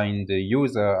behind the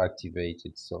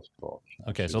user-activated soft fork.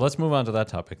 Okay, so let's move on to that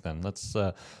topic then. Let's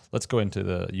go into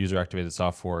the user-activated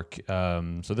soft fork.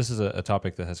 So this is a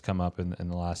topic that has come up in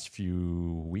the last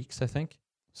few weeks, I think.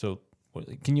 So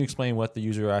can you explain what the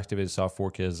user-activated soft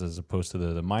fork is as opposed to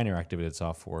the miner-activated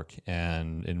soft fork,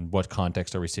 and in what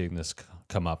context are we seeing this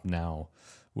come up now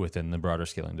within the broader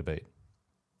scaling debate?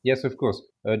 Yes, of course.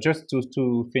 Just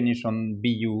to finish on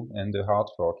BU and the hard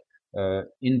fork.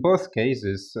 In both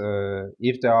cases,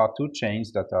 if there are 2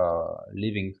 chains that are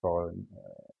living for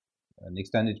an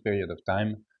extended period of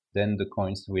time, then the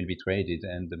coins will be traded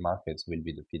and the markets will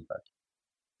be the feedback.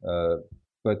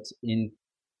 But in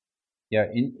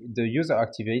the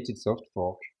user-activated soft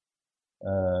fork,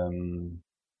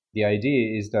 the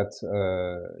idea is that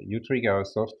you trigger a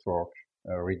soft fork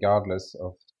regardless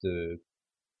of the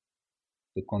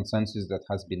consensus that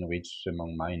has been reached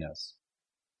among miners.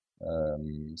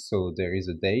 So there is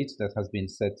a date that has been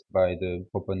set by the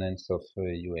proponents of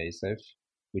UASF,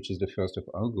 which is the 1st of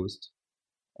August.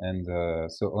 And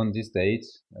so on this date,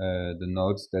 the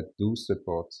nodes that do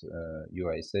support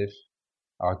UASF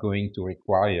are going to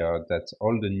require that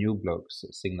all the new blocks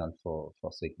signal for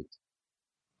SegWit.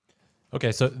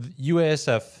 Okay, so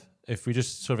UASF, if we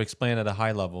just sort of explain at a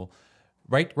high level,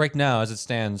 right now as it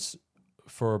stands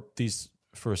for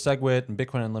SegWit and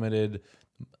Bitcoin Unlimited,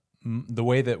 the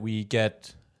way that we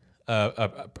get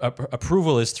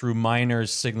approval is through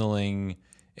miners signaling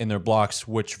in their blocks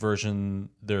which version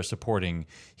they're supporting.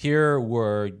 Here,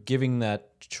 we're giving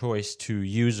that choice to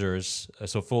users,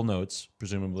 so full nodes,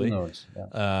 presumably. Full nodes,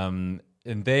 yeah.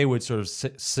 And they would sort of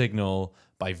signal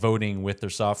by voting with their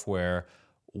software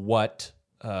what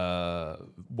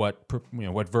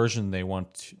version they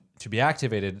want to be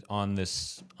activated on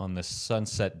this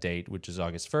sunset date, which is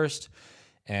August 1st.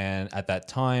 And at that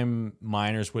time,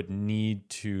 miners would need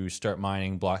to start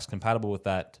mining blocks compatible with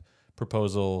that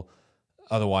proposal.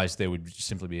 Otherwise, they would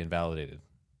simply be invalidated.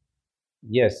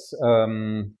 Yes.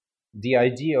 The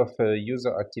idea of a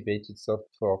user-activated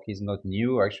soft fork is not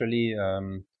new. Actually,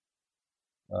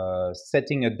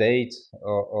 setting a date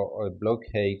or a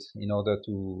blockade in order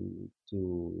to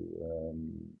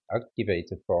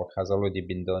activate a fork has already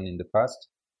been done in the past.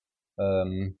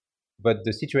 But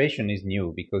the situation is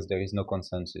new because there is no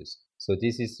consensus. So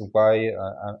this is why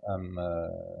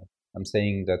I'm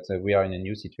saying that we are in a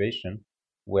new situation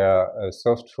where a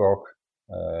soft fork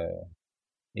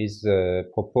is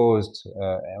proposed.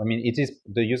 It is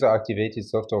the user-activated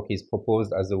soft fork is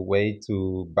proposed as a way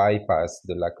to bypass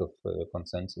the lack of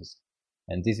consensus,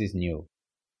 and this is new.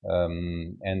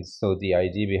 And so the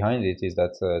idea behind it is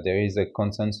that there is a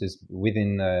consensus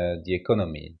within the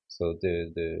economy. So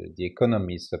the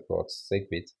economy supports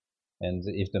SegWit, and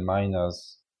if the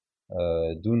miners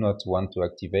do not want to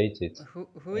activate it,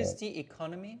 who is the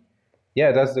economy?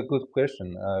 Yeah, that's a good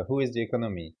question. Who is the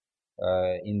economy?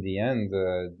 In the end,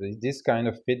 this kind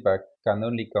of feedback can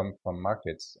only come from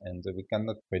markets, and we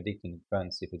cannot predict in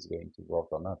advance if it's going to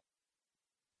work or not.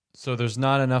 So there's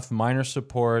not enough miner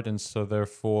support, and so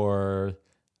therefore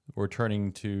we're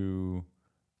turning to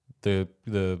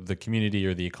the community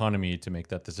or the economy to make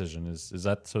that decision. Is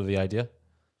that sort of the idea?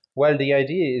 Well, the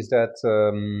idea is that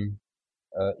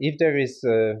if there is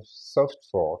a soft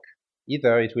fork,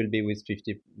 either it will be with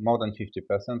more than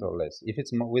 50% or less. If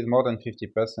it's with more than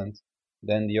 50%,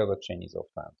 then the other chain is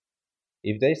orphaned.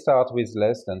 If they start with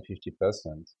less than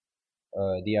 50%,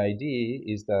 the idea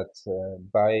is that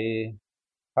by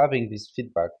having this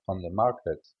feedback from the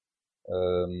market,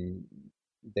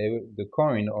 the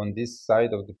coin on this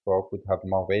side of the fork would have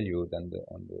more value than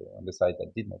on the side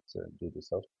that did not do the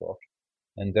soft fork,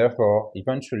 and therefore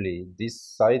eventually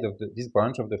this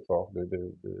branch of the fork,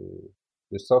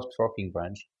 the soft forking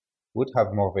branch, would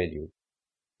have more value.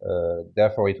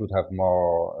 Therefore, it would have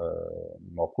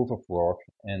more proof of work,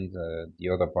 and the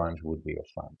other branch would be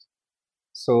orphaned.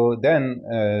 So then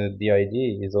the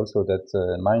idea is also that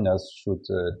miners should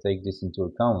take this into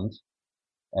account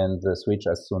and switch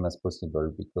as soon as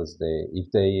possible, because if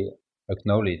they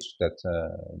acknowledge that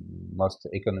most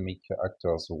economic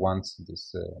actors want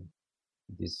this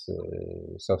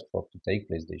soft fork to take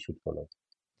place, they should follow.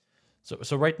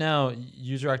 So right now,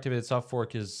 user-activated soft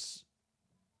fork is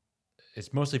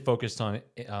mostly focused on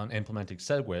implementing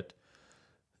SegWit.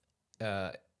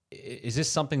 Is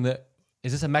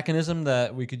this a mechanism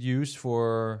that we could use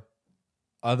for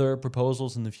other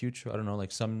proposals in the future? I don't know,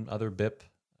 like some other BIP?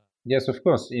 Yes, of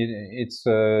course. It's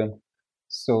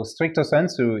so stricto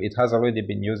sensu, it has already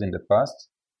been used in the past.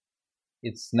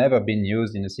 It's never been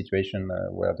used in a situation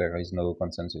where there is no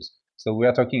consensus. So we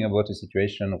are talking about a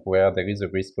situation where there is a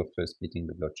risk of splitting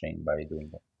the blockchain by doing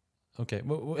that. Okay.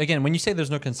 Well, again, when you say there's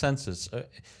no consensus,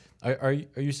 are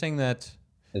you saying that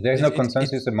there is no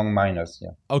consensus among miners?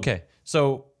 Yeah. Okay.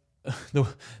 So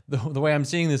the way I'm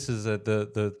seeing this is that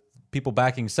the people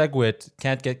backing SegWit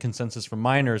can't get consensus from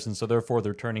miners, and so therefore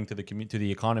they're turning to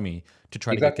the economy to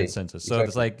try to get consensus. So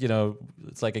it's like,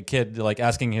 it's like a kid like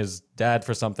asking his dad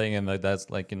for something, and that's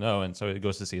like, and so he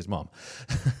goes to see his mom.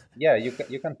 Yeah, you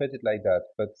can put it like that,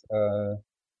 but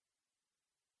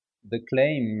the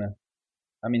claim,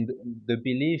 I mean, the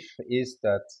belief is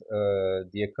that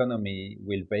the economy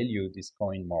will value this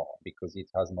coin more because it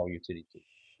has more utility.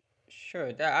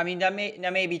 Sure. That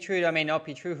may be true. That may not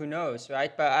be true. Who knows,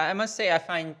 right? But I must say, I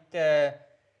find the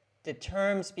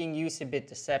terms being used a bit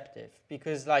deceptive,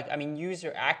 because,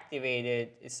 user activated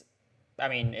is,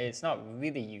 it's not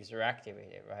really user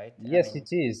activated, right? Yes, it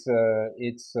is.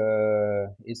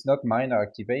 It's not miner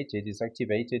activated. It's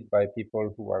activated by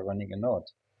people who are running a node.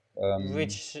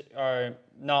 Which are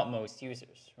not most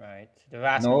users, right? The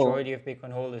vast majority of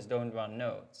Bitcoin holders don't run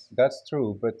nodes. That's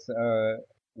true, but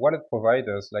wallet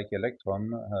providers like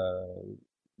Electrum,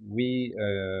 we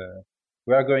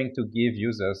are going to give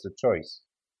users the choice.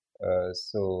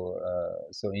 So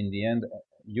in the end,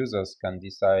 users can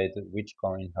decide which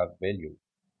coin have value.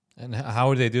 And how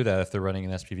would they do that if they're running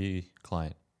an SPV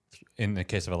client? In the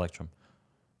case of Electrum.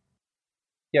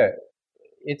 Yeah,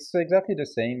 it's exactly the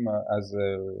same as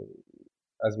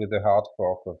with the hard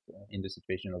fork in the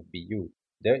situation of BU.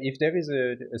 If there is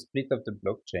a split of the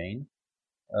blockchain,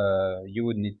 you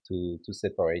would need to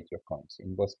separate your coins.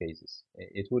 In both cases,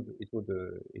 it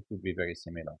would be very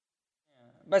similar.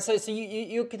 Yeah. But so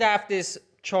you could have this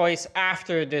choice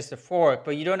after there's the fork,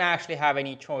 but you don't actually have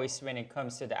any choice when it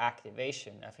comes to the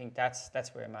activation. I think that's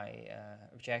where my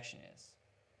objection is.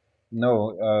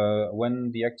 No,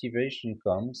 when the activation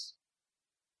comes,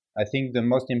 I think the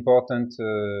most important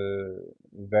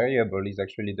variable is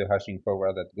actually the hashing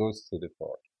power that goes through the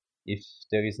fork. If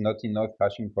there is not enough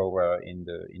hashing power in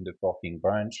the forking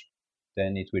branch,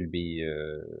 then it will be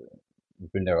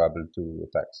vulnerable to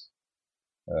attacks.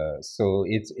 So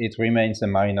it remains a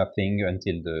minor thing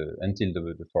until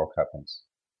the fork happens.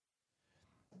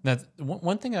 Now,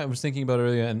 one thing I was thinking about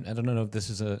earlier, and I don't know if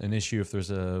this is an issue, if there's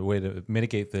a way to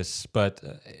mitigate this, but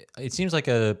it seems like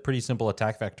a pretty simple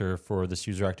attack vector for this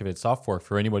user-activated soft fork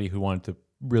for anybody who wanted to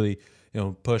really,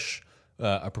 push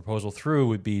a proposal through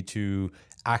would be to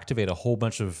activate a whole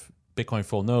bunch of Bitcoin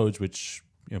full nodes, which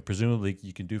presumably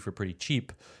you can do for pretty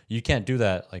cheap. You can't do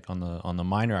that like on the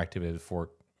miner-activated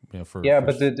fork. But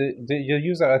the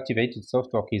user-activated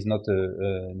soft fork is not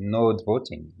a node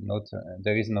voting.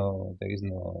 There is no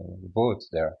vote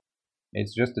there.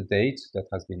 It's just a date that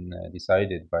has been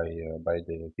decided by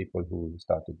the people who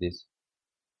started this.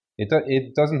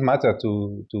 It doesn't matter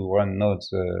to run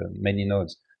nodes, many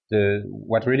nodes.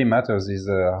 What really matters is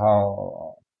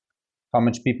how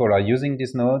much people are using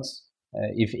these nodes.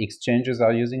 If exchanges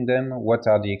are using them, what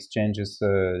are the exchanges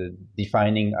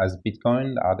defining as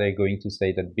Bitcoin? Are they going to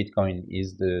say that Bitcoin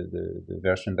is the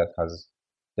version that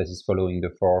is following the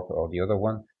fork or the other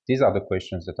one? These are the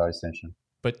questions that are essential.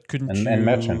 But couldn't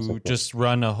you just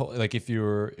run a whole, like if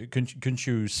couldn't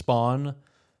you spawn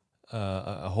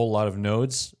a whole lot of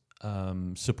nodes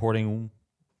supporting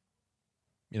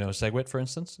SegWit, for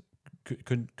instance?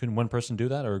 Couldn't one person do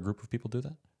that, or a group of people do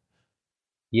that?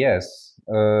 Yes,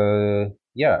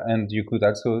 and you could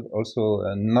also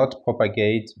not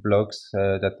propagate blocks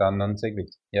that are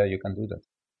non-SegWit. Yeah, you can do that.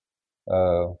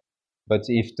 But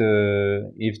if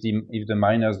the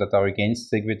miners that are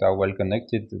against SegWit are well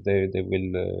connected, they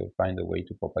will find a way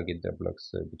to propagate their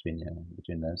blocks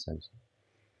between themselves.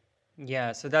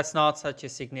 Yeah, so that's not such a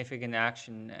significant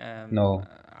action. No.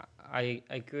 I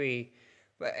agree.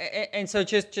 But, and so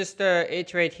just to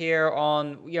iterate here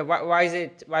on,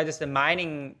 why does the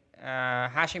mining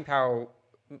hashing power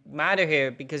matter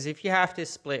here? Because if you have this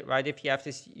split, right, if you have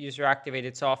this user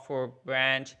activated software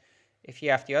branch, if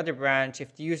you have the other branch,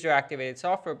 if the user activated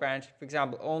software branch, for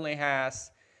example, only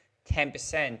has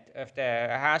 10% of the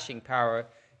hashing power,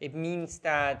 it means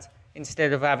that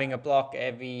instead of having a block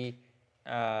every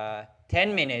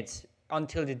 10 minutes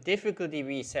until the difficulty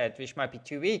reset, which might be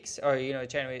 2 weeks, or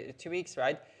generally 2 weeks,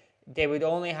 right? They would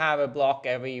only have a block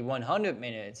every 100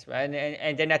 minutes, right?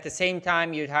 And then at the same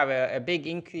time, you'd have a big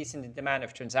increase in the demand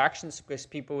of transactions because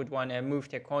people would want to move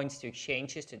their coins to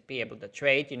exchanges to be able to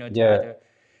trade, Yeah.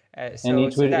 And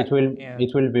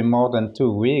it will be more than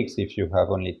 2 weeks if you have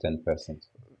only 10%.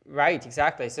 Right,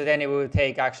 exactly. So then it will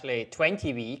take actually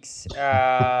 20 weeks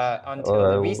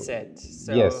until the reset.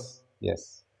 So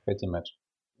yes, pretty much.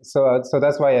 So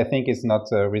that's why I think it's not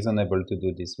reasonable to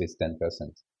do this with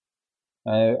 10%.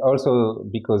 Also,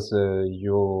 because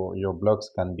your blocks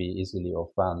can be easily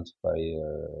orphaned by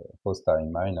hostile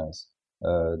miners.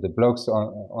 The blocks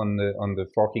on the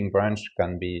forking branch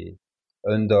can be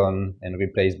undone and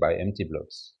replaced by empty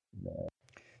blocks.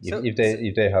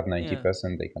 If they have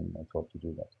 90%, they can afford to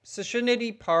do that. So shouldn't it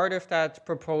be part of that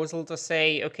proposal to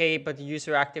say, okay, but the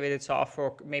user-activated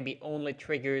software maybe only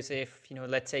triggers if,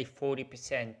 let's say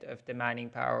 40% of the mining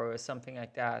power or something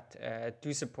like that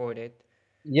do support it?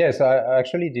 Yes,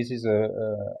 actually, this is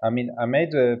I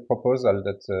made a proposal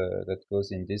that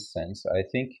goes in this sense. I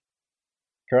think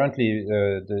currently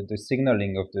the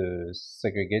signaling of the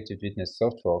segregated witness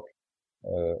soft fork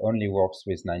only works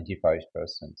with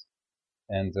 95%.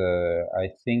 And I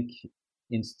think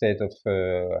instead of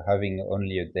having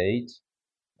only a date,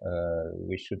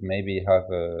 we should maybe have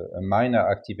a miner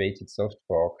activated soft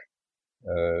fork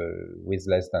with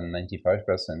less than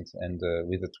 95% and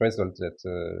with a threshold that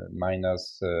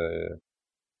miners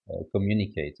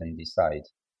communicate and decide.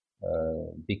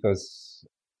 Because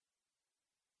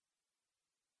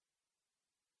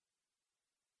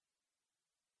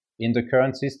in the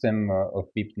current system of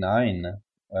BIP9,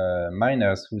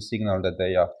 miners who signal that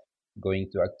they are going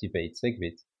to activate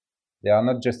SegWit, they are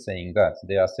not just saying that.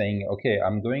 They are saying, okay,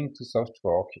 I'm going to soft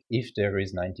fork if there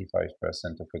is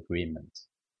 95% of agreement.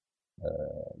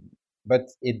 But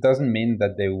it doesn't mean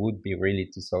that they would be ready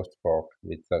to soft fork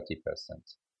with 30%.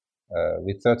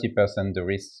 With 30%, the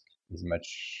risk is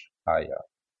much higher.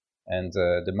 And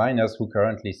the miners who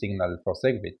currently signal for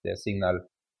SegWit, they signal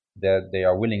that they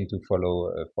are willing to follow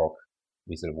a fork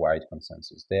with a wide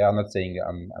consensus. They are not saying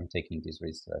I'm taking this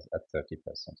risk at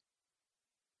 30%.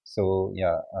 So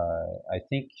yeah, I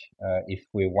think if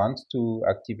we want to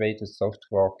activate a soft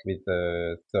fork with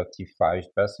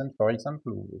 35%, for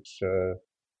example, which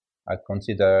I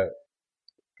consider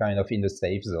kind of in the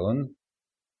safe zone,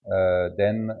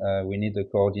 then we need a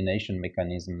coordination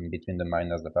mechanism between the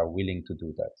miners that are willing to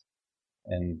do that.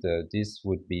 And this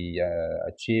would be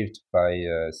achieved by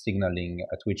signaling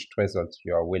at which threshold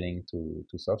you are willing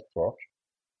to soft fork.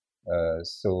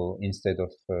 So instead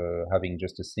of having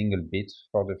just a single bit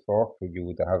for the fork, you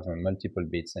would have multiple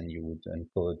bits, and you would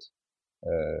encode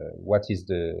what is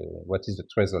the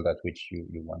threshold at which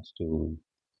you want to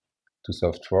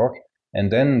soft fork.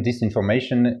 And then this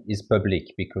information is public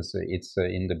because it's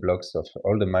in the blocks of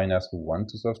all the miners who want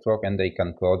to soft fork, and they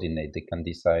can coordinate. They can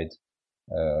decide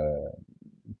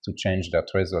to change their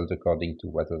threshold according to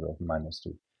what other miners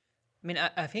do. I mean,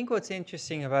 I think what's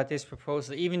interesting about this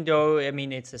proposal, even though,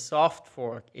 it's a soft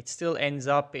fork, it still ends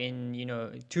up in,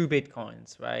 2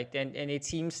 Bitcoins, right? And it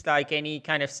seems like any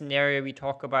kind of scenario we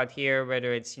talk about here,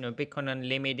 whether it's, Bitcoin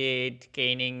Unlimited,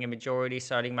 gaining a majority,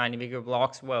 starting mining bigger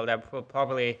blocks, well, that will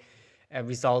probably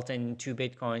result in 2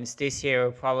 Bitcoins. This year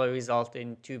will probably result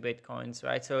in 2 Bitcoins,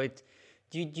 right? So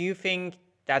do you think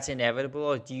that's inevitable,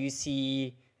 or do you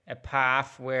see a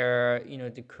path where,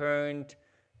 the current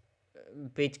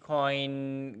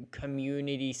Bitcoin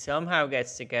community somehow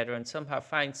gets together and somehow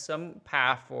finds some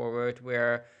path forward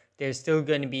where there's still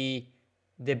going to be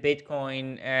the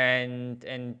Bitcoin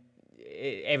and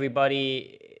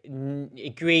everybody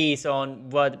agrees on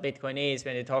what Bitcoin is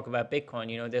when they talk about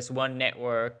Bitcoin? There's one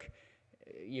network,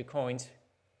 your coins.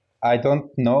 I don't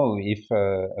know if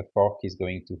a fork is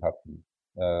going to happen.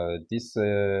 This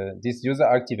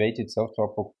user-activated software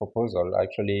proposal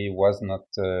actually was not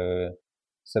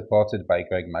supported by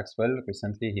Greg Maxwell.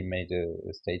 Recently, he made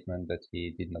a statement that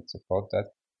he did not support that.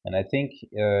 And I think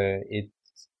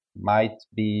might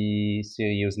be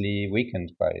seriously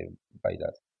weakened by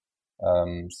that.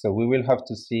 So we will have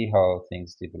to see how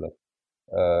things develop.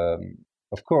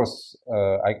 Of course,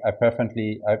 I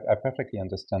perfectly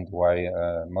understand why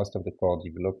most of the core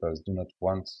developers do not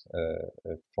want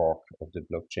a fork of the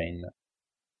blockchain.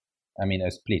 I mean,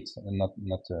 a split, not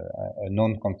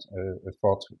a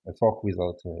fork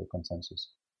without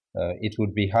consensus. It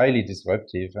would be highly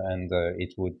disruptive, and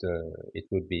it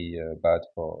would be bad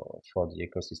for the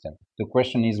ecosystem. The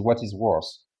question is, what is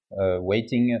worse,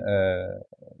 waiting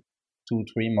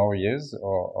 2-3 more years,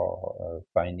 or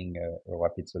finding a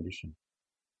rapid solution?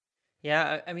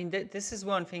 Yeah, I mean, this is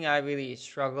one thing I really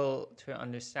struggle to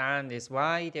understand, is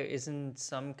why there isn't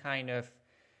some kind of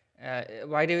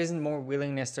why there isn't more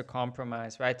willingness to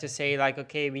compromise, right? To say like,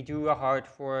 okay, we do a hard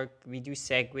fork, we do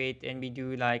SegWit, and we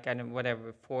do like, I don't know,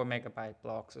 whatever, 4 megabyte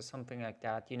blocks or something like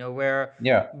that, where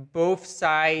both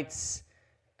sides,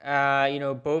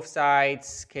 both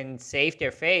sides can save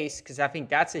their face, because I think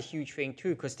that's a huge thing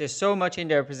too, because there's so much in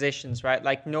their positions, right?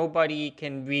 Like nobody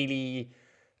can really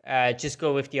just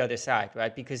go with the other side,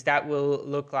 right? Because that will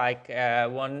look like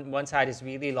one side is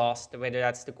really lost, whether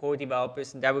that's the core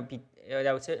developers, and that would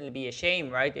certainly be a shame,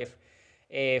 right?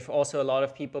 If also a lot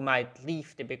of people might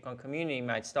leave the Bitcoin community,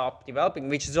 might stop developing,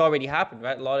 which has already happened,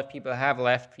 right? A lot of people have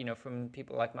left, from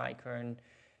people like Mike Hearn,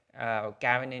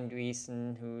 Gavin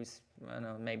Andreessen, who's, I don't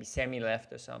know, maybe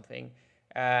semi-left or something.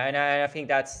 And I think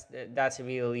that's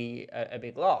really a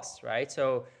big loss, right?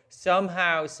 So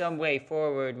somehow, some way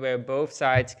forward where both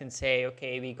sides can say,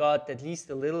 okay, we got at least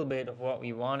a little bit of what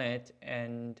we wanted,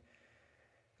 and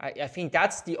I think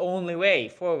that's the only way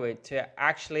forward to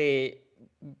actually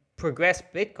progress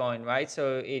Bitcoin, right?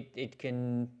 So it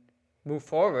can move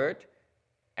forward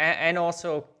and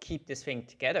also keep this thing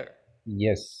together.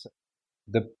 Yes.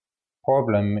 The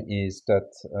problem is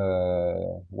that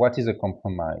what is a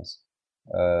compromise?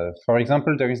 For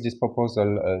example, there is this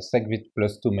proposal, SegWit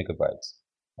plus 2 megabytes,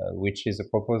 which is a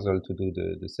proposal to do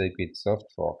the SegWit soft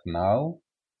fork now,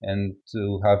 and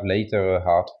to have later a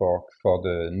hard fork for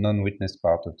the non-witness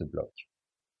part of the block.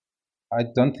 I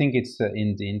don't think it's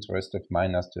in the interest of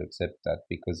miners to accept that,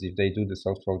 because if they do the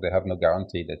soft fork, they have no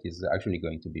guarantee that it's actually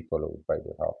going to be followed by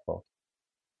the hard fork.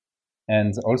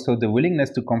 And also the willingness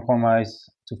to compromise,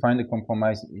 to find a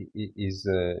compromise, is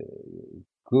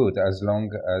good, as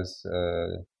long as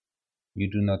you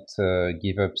do not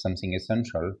give up something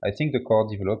essential. I think the core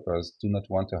developers do not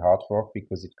want a hard fork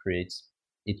because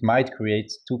it might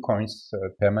create 2 coins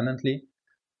permanently.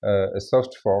 A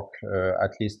soft fork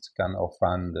at least can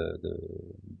orphan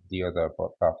the other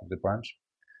part of the branch.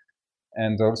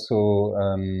 And also,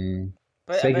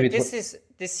 but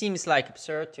this seems like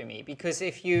absurd to me, because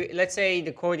if let's say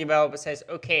the core developer says,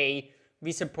 okay,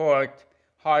 we support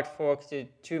hard fork to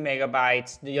 2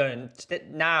 megabytes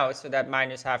now, so that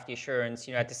miners have the assurance,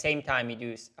 at the same time we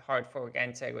do hard fork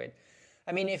and SegWit.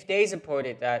 I mean, if they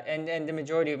supported that and the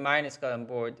majority of miners got on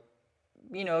board,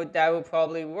 that would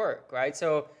probably work, right?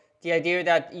 So the idea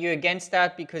that you're against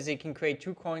that because it can create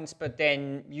 2 coins, but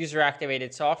then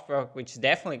user-activated soft fork, which is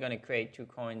definitely going to create 2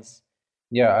 coins.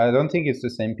 Yeah, I don't think it's the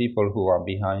same people who are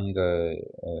behind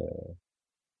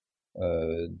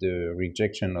the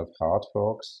rejection of hard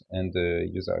forks and the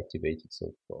user-activated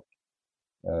soft fork.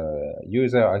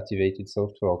 User-activated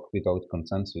soft fork without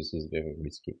consensus is very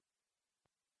risky.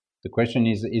 The question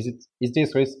is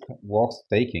this risk worth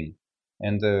taking,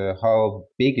 and how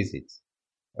big is it?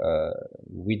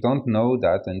 We don't know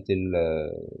that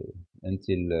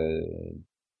until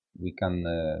we can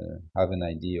have an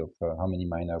idea of how many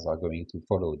miners are going to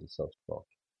follow the soft fork.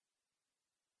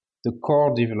 The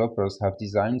core developers have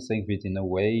designed SegWit in a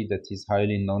way that is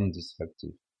highly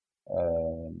non-disruptive.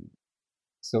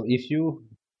 So if you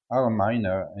are a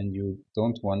miner and you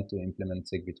don't want to implement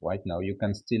SegWit right now, you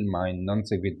can still mine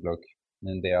non-SegWit block,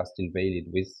 and they are still valid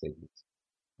with SegWit.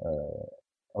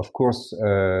 Of course,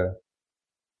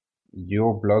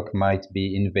 your block might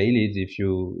be invalid if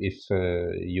you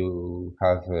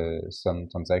have some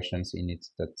transactions in it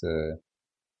that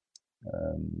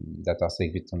are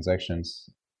SegWit transactions,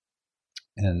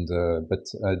 and but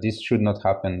this should not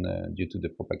happen due to the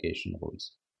propagation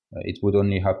rules. It would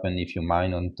only happen if you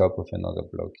mine on top of another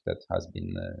block that has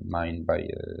been mined by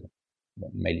a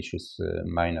malicious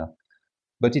miner,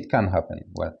 but it can happen.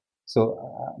 Well, so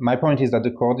my point is that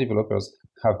the core developers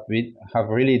have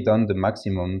really done the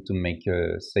maximum to make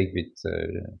SegWit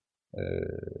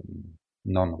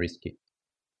non-risky.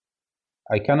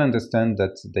 I can understand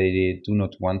that they do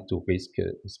not want to risk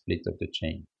a split of the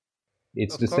chain.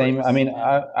 It's the same. I mean,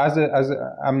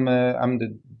 I'm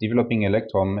developing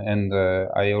Electrum, and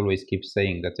I always keep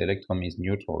saying that Electrum is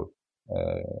neutral.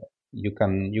 you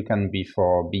can be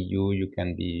for BU, you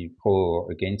can be pro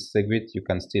or against SegWit, you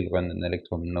can still run an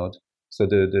Electrum node. So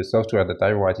the software that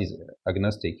I write is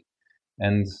agnostic.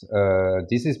 And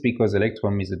this is because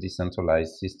Electrum is a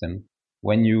decentralized system.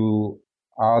 When you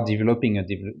are developing a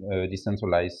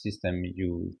decentralized system,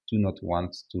 you do not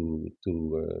want to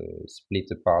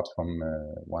split apart from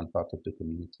one part of the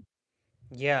community.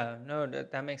 Yeah, no,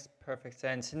 that makes perfect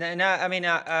sense. And I mean,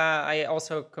 I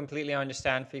also completely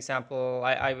understand. For example,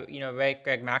 I read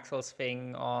Greg Maxwell's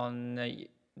thing on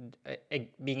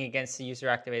being against the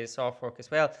user-activated soft fork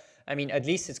as well. I mean, at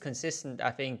least it's consistent,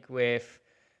 I think, with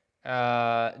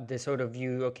the sort of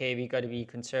view. Okay, we got to be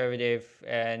conservative,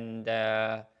 and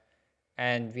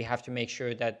we have to make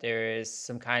sure that there is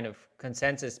some kind of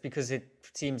consensus, because it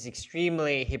seems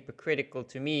extremely hypocritical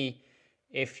to me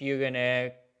if you're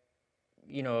gonna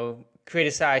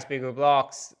criticize bigger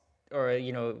blocks, or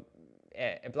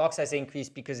a block size increase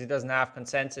because it doesn't have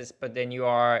consensus, but then you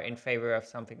are in favor of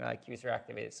something like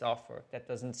user-activated soft fork. That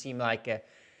doesn't seem like a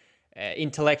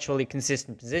intellectually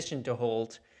consistent position to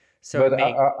hold. So, but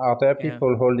are there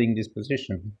people holding this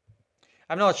position?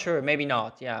 I'm not sure. Maybe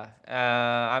not. Yeah,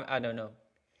 I don't know.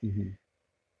 Mm-hmm.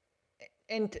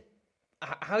 And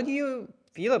how do you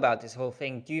feel about this whole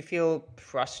thing? Do you feel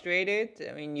frustrated?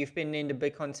 I mean, you've been in the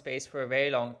Bitcoin space for a very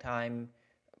long time.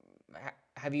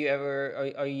 Have you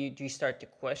ever, do you start to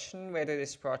question whether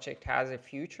this project has a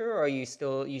future, or you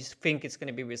think it's going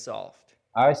to be resolved?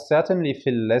 I certainly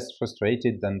feel less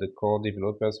frustrated than the core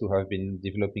developers who have been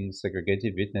developing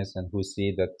segregated witness and who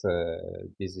see that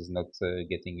this is not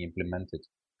getting implemented.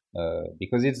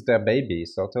 Because it's their baby,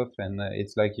 sort of, and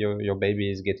it's like your baby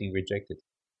is getting rejected.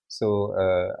 So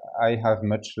I have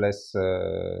much less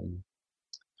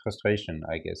frustration,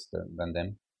 I guess, than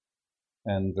them.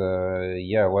 And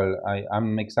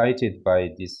I'm excited by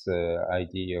this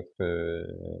idea of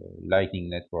Lightning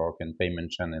Network and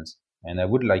payment channels, and I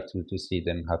would like to see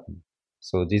them happen.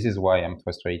 So this is why I'm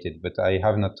frustrated, but I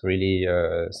have not really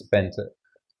spent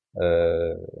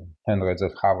hundreds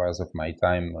of hours of my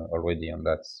time already on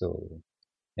that. So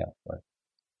yeah.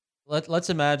 Right. Let's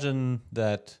imagine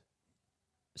that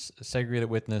segregated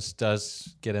witness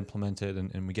does get implemented,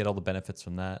 and we get all the benefits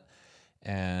from that,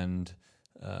 and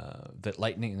that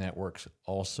Lightning Networks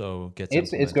also gets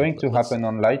implemented. It's going to happen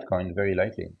on Litecoin, very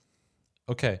likely.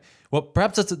 Okay. Well,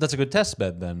 perhaps that's a good test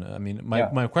bed then. I mean,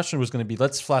 my question was going to be,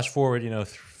 let's flash forward,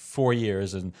 4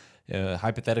 years, and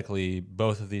hypothetically,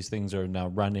 both of these things are now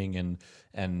running and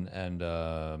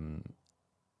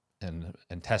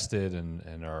tested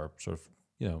and are sort of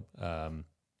used.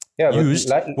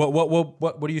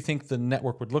 What do you think the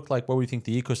network would look like? What do you think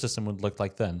the ecosystem would look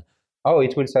like then? Oh,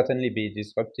 it will certainly be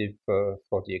disruptive for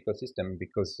the ecosystem,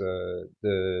 because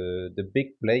the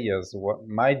big players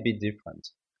might be different.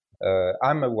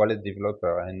 I'm a wallet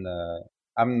developer, and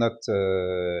I'm not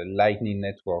Lightning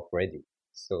Network ready.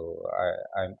 So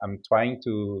I'm trying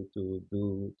to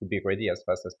be ready as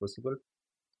fast as possible.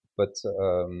 But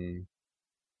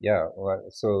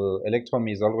so Electrum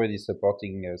is already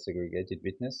supporting segregated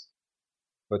witness,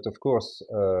 but of course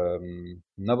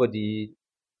nobody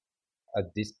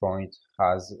at this point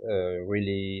has a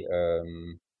really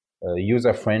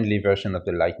user-friendly version of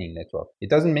the Lightning Network. It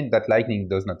doesn't mean that Lightning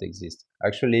does not exist.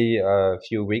 Actually, a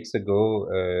few weeks ago,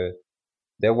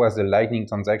 there was a Lightning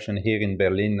transaction here in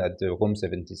Berlin at the Room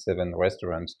 77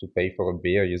 restaurant to pay for a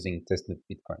beer using testnet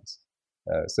Bitcoins.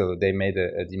 So they made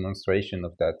a demonstration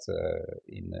of that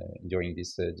during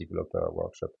this developer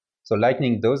workshop. So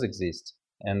Lightning does exist,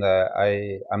 and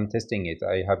I'm testing it.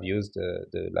 I have used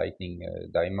the Lightning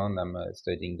daemon. I'm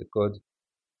studying the code,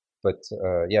 but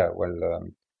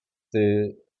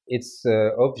it's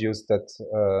obvious that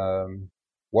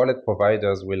wallet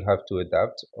providers will have to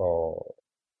adapt, or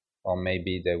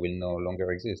maybe they will no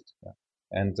longer exist. Yeah.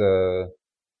 And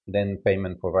then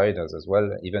payment providers as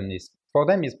well. Even for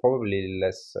them, is probably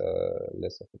less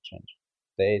of a change.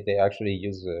 They actually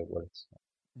use wallets.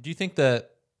 Do you think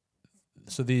that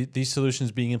these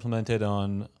solutions being implemented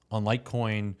on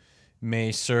Litecoin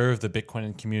may serve the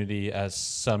Bitcoin community as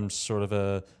some sort of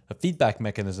a feedback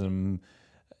mechanism?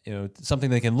 Something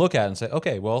they can look at and say,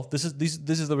 okay, well, this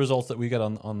is the results that we get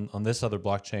on this other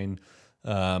blockchain.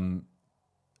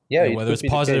 Whether it's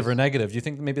positive or negative. Do you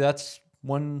think maybe that's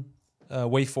one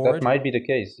way forward? That might be the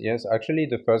case, yes. Actually,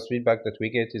 the first feedback that we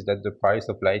get is that the price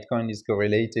of Litecoin is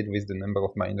correlated with the number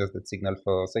of miners that signal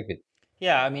for SegWit.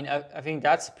 Yeah, I mean, I think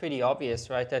that's pretty obvious,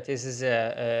 right? That this is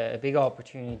a big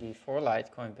opportunity for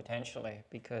Litecoin potentially,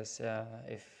 because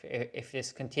if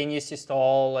this continues to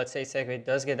stall, let's say SegWit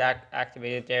does get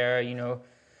activated there,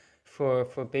 for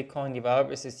Bitcoin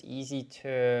developers, it's easy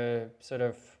to sort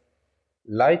of...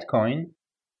 Litecoin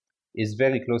is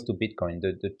very close to Bitcoin.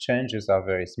 The changes are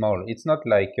very small. It's not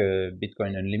like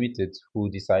Bitcoin Unlimited, who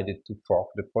decided to fork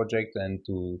the project and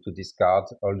to discard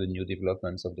all the new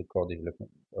developments of the core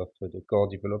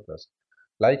developers.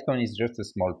 Litecoin is just a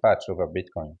small patch over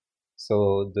Bitcoin.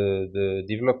 So the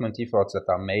development efforts that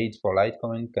are made for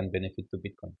Litecoin can benefit to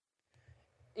Bitcoin.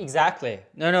 Exactly.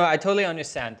 No, I totally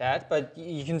understand that, but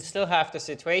you can still have the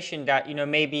situation that,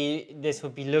 maybe this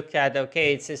would be looked at,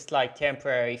 okay, it's just like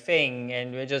temporary thing,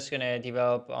 and we're just going to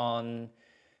develop on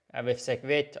with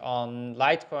SegWit on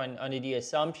Litecoin under the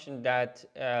assumption that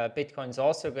Bitcoin's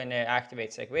also going to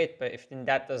activate SegWit. But if then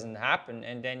that doesn't happen,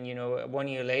 and then 1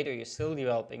 year later you're still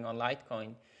developing on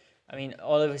Litecoin, I mean,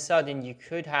 all of a sudden you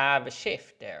could have a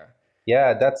shift there.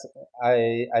 Yeah,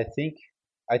 I think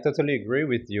I totally agree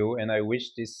with you, and I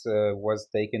wish this was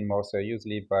taken more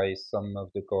seriously by some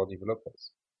of the core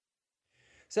developers.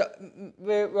 So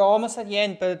we're almost at the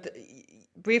end, but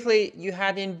briefly, you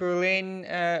had in Berlin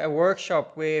a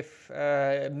workshop with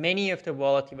many of the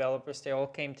wallet developers. They all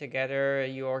came together.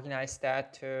 You organized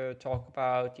that to talk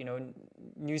about,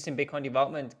 news in Bitcoin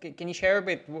development. Can you share a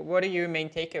bit? What are your main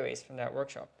takeaways from that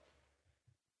workshop?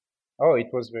 Oh, it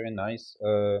was very nice.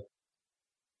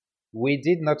 We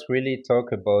did not really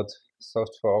talk about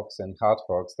soft forks and hard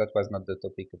forks. That was not the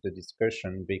topic of the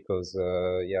discussion because,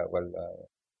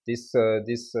 this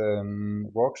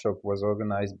workshop was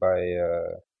organized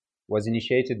was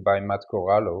initiated by Matt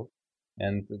Corallo,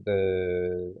 and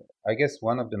I guess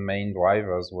one of the main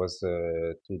drivers was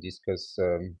to discuss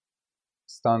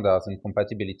standards and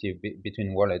compatibility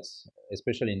between wallets,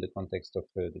 especially in the context of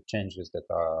the changes that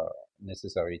are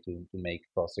necessary to make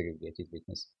for segregated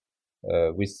witness.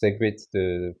 With SegWit,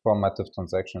 the format of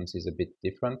transactions is a bit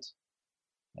different,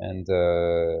 and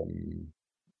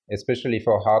especially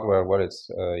for hardware wallets,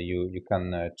 you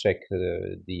can check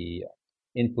the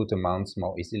input amounts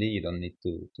more easily. You don't need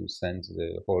to send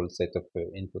the whole set of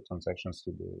input transactions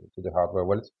to the hardware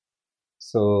wallet.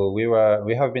 So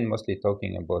we have been mostly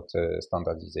talking about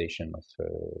standardization of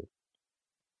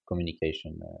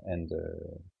communication and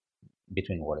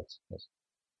between wallets. Yes.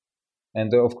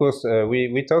 And of course,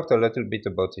 we talked a little bit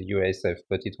about UASF,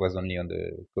 but it was only on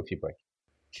the coffee break.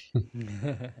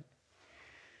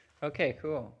 Okay,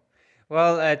 cool.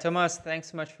 Well, Thomas, thanks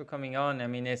so much for coming on. I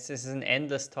mean, this is an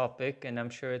endless topic, and I'm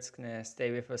sure it's going to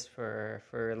stay with us for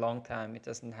a long time. It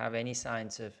doesn't have any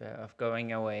signs of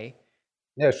going away.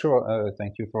 Yeah, sure.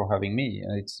 Thank you for having me.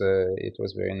 It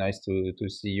was very nice to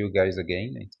see you guys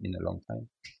again. It's been a long time.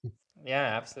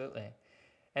 Yeah, absolutely.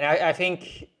 And I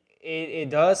think it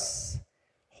does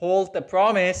hold the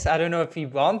promise. I don't know if we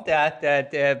want that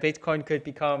Bitcoin could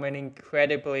become an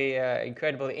incredibly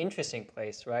interesting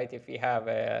place, right? If we have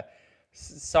a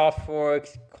soft fork,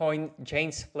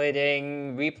 chain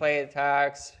splitting, replay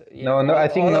attacks, I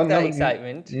think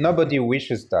excitement. Nobody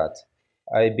wishes that.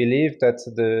 I believe that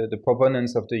the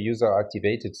proponents of the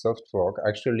user-activated soft fork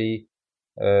actually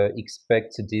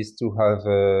expect this to have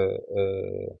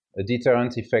a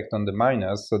deterrent effect on the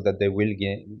miners, so that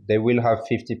they will have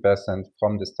 50%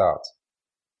 from the start.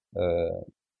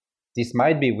 This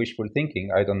might be wishful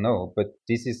thinking, I don't know, but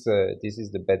this is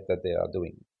the bet that they are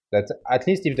doing. That at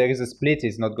least if there is a split,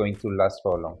 it's not going to last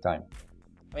for a long time.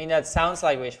 I mean, that sounds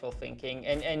like wishful thinking,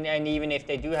 and even if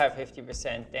they do have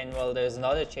 50%, then there's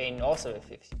another chain also with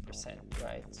 50%,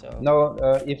 right? So no,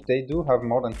 if they do have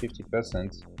more than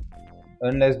 50%,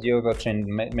 unless the other chain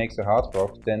makes a hard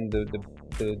fork, then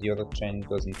the other chain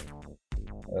doesn't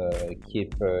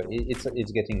keep.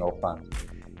 It's getting orphaned.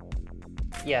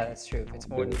 Yeah, that's true. It's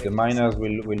more than 50%. The miners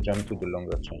will jump to the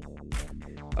longer chain.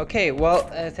 Okay, well,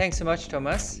 thanks so much,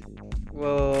 Thomas.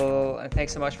 Well, and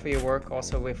thanks so much for your work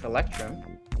also with Electrum.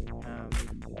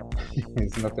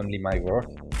 It's not only my work.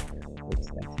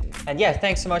 And yeah,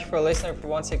 thanks so much for listening, for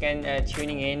once again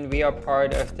tuning in. We are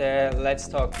part of the Let's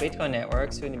Talk Bitcoin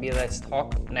network, soon to be Let's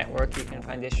Talk network. You can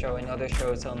find this show and other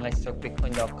shows on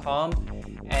letstalkbitcoin.com.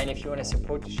 And if you want to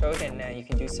support the show, then you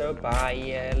can do so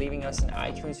by leaving us an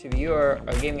iTunes review or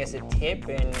giving us a tip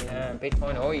in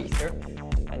Bitcoin or Ether.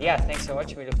 And yeah, thanks so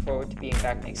much. We look forward to being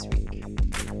back next week.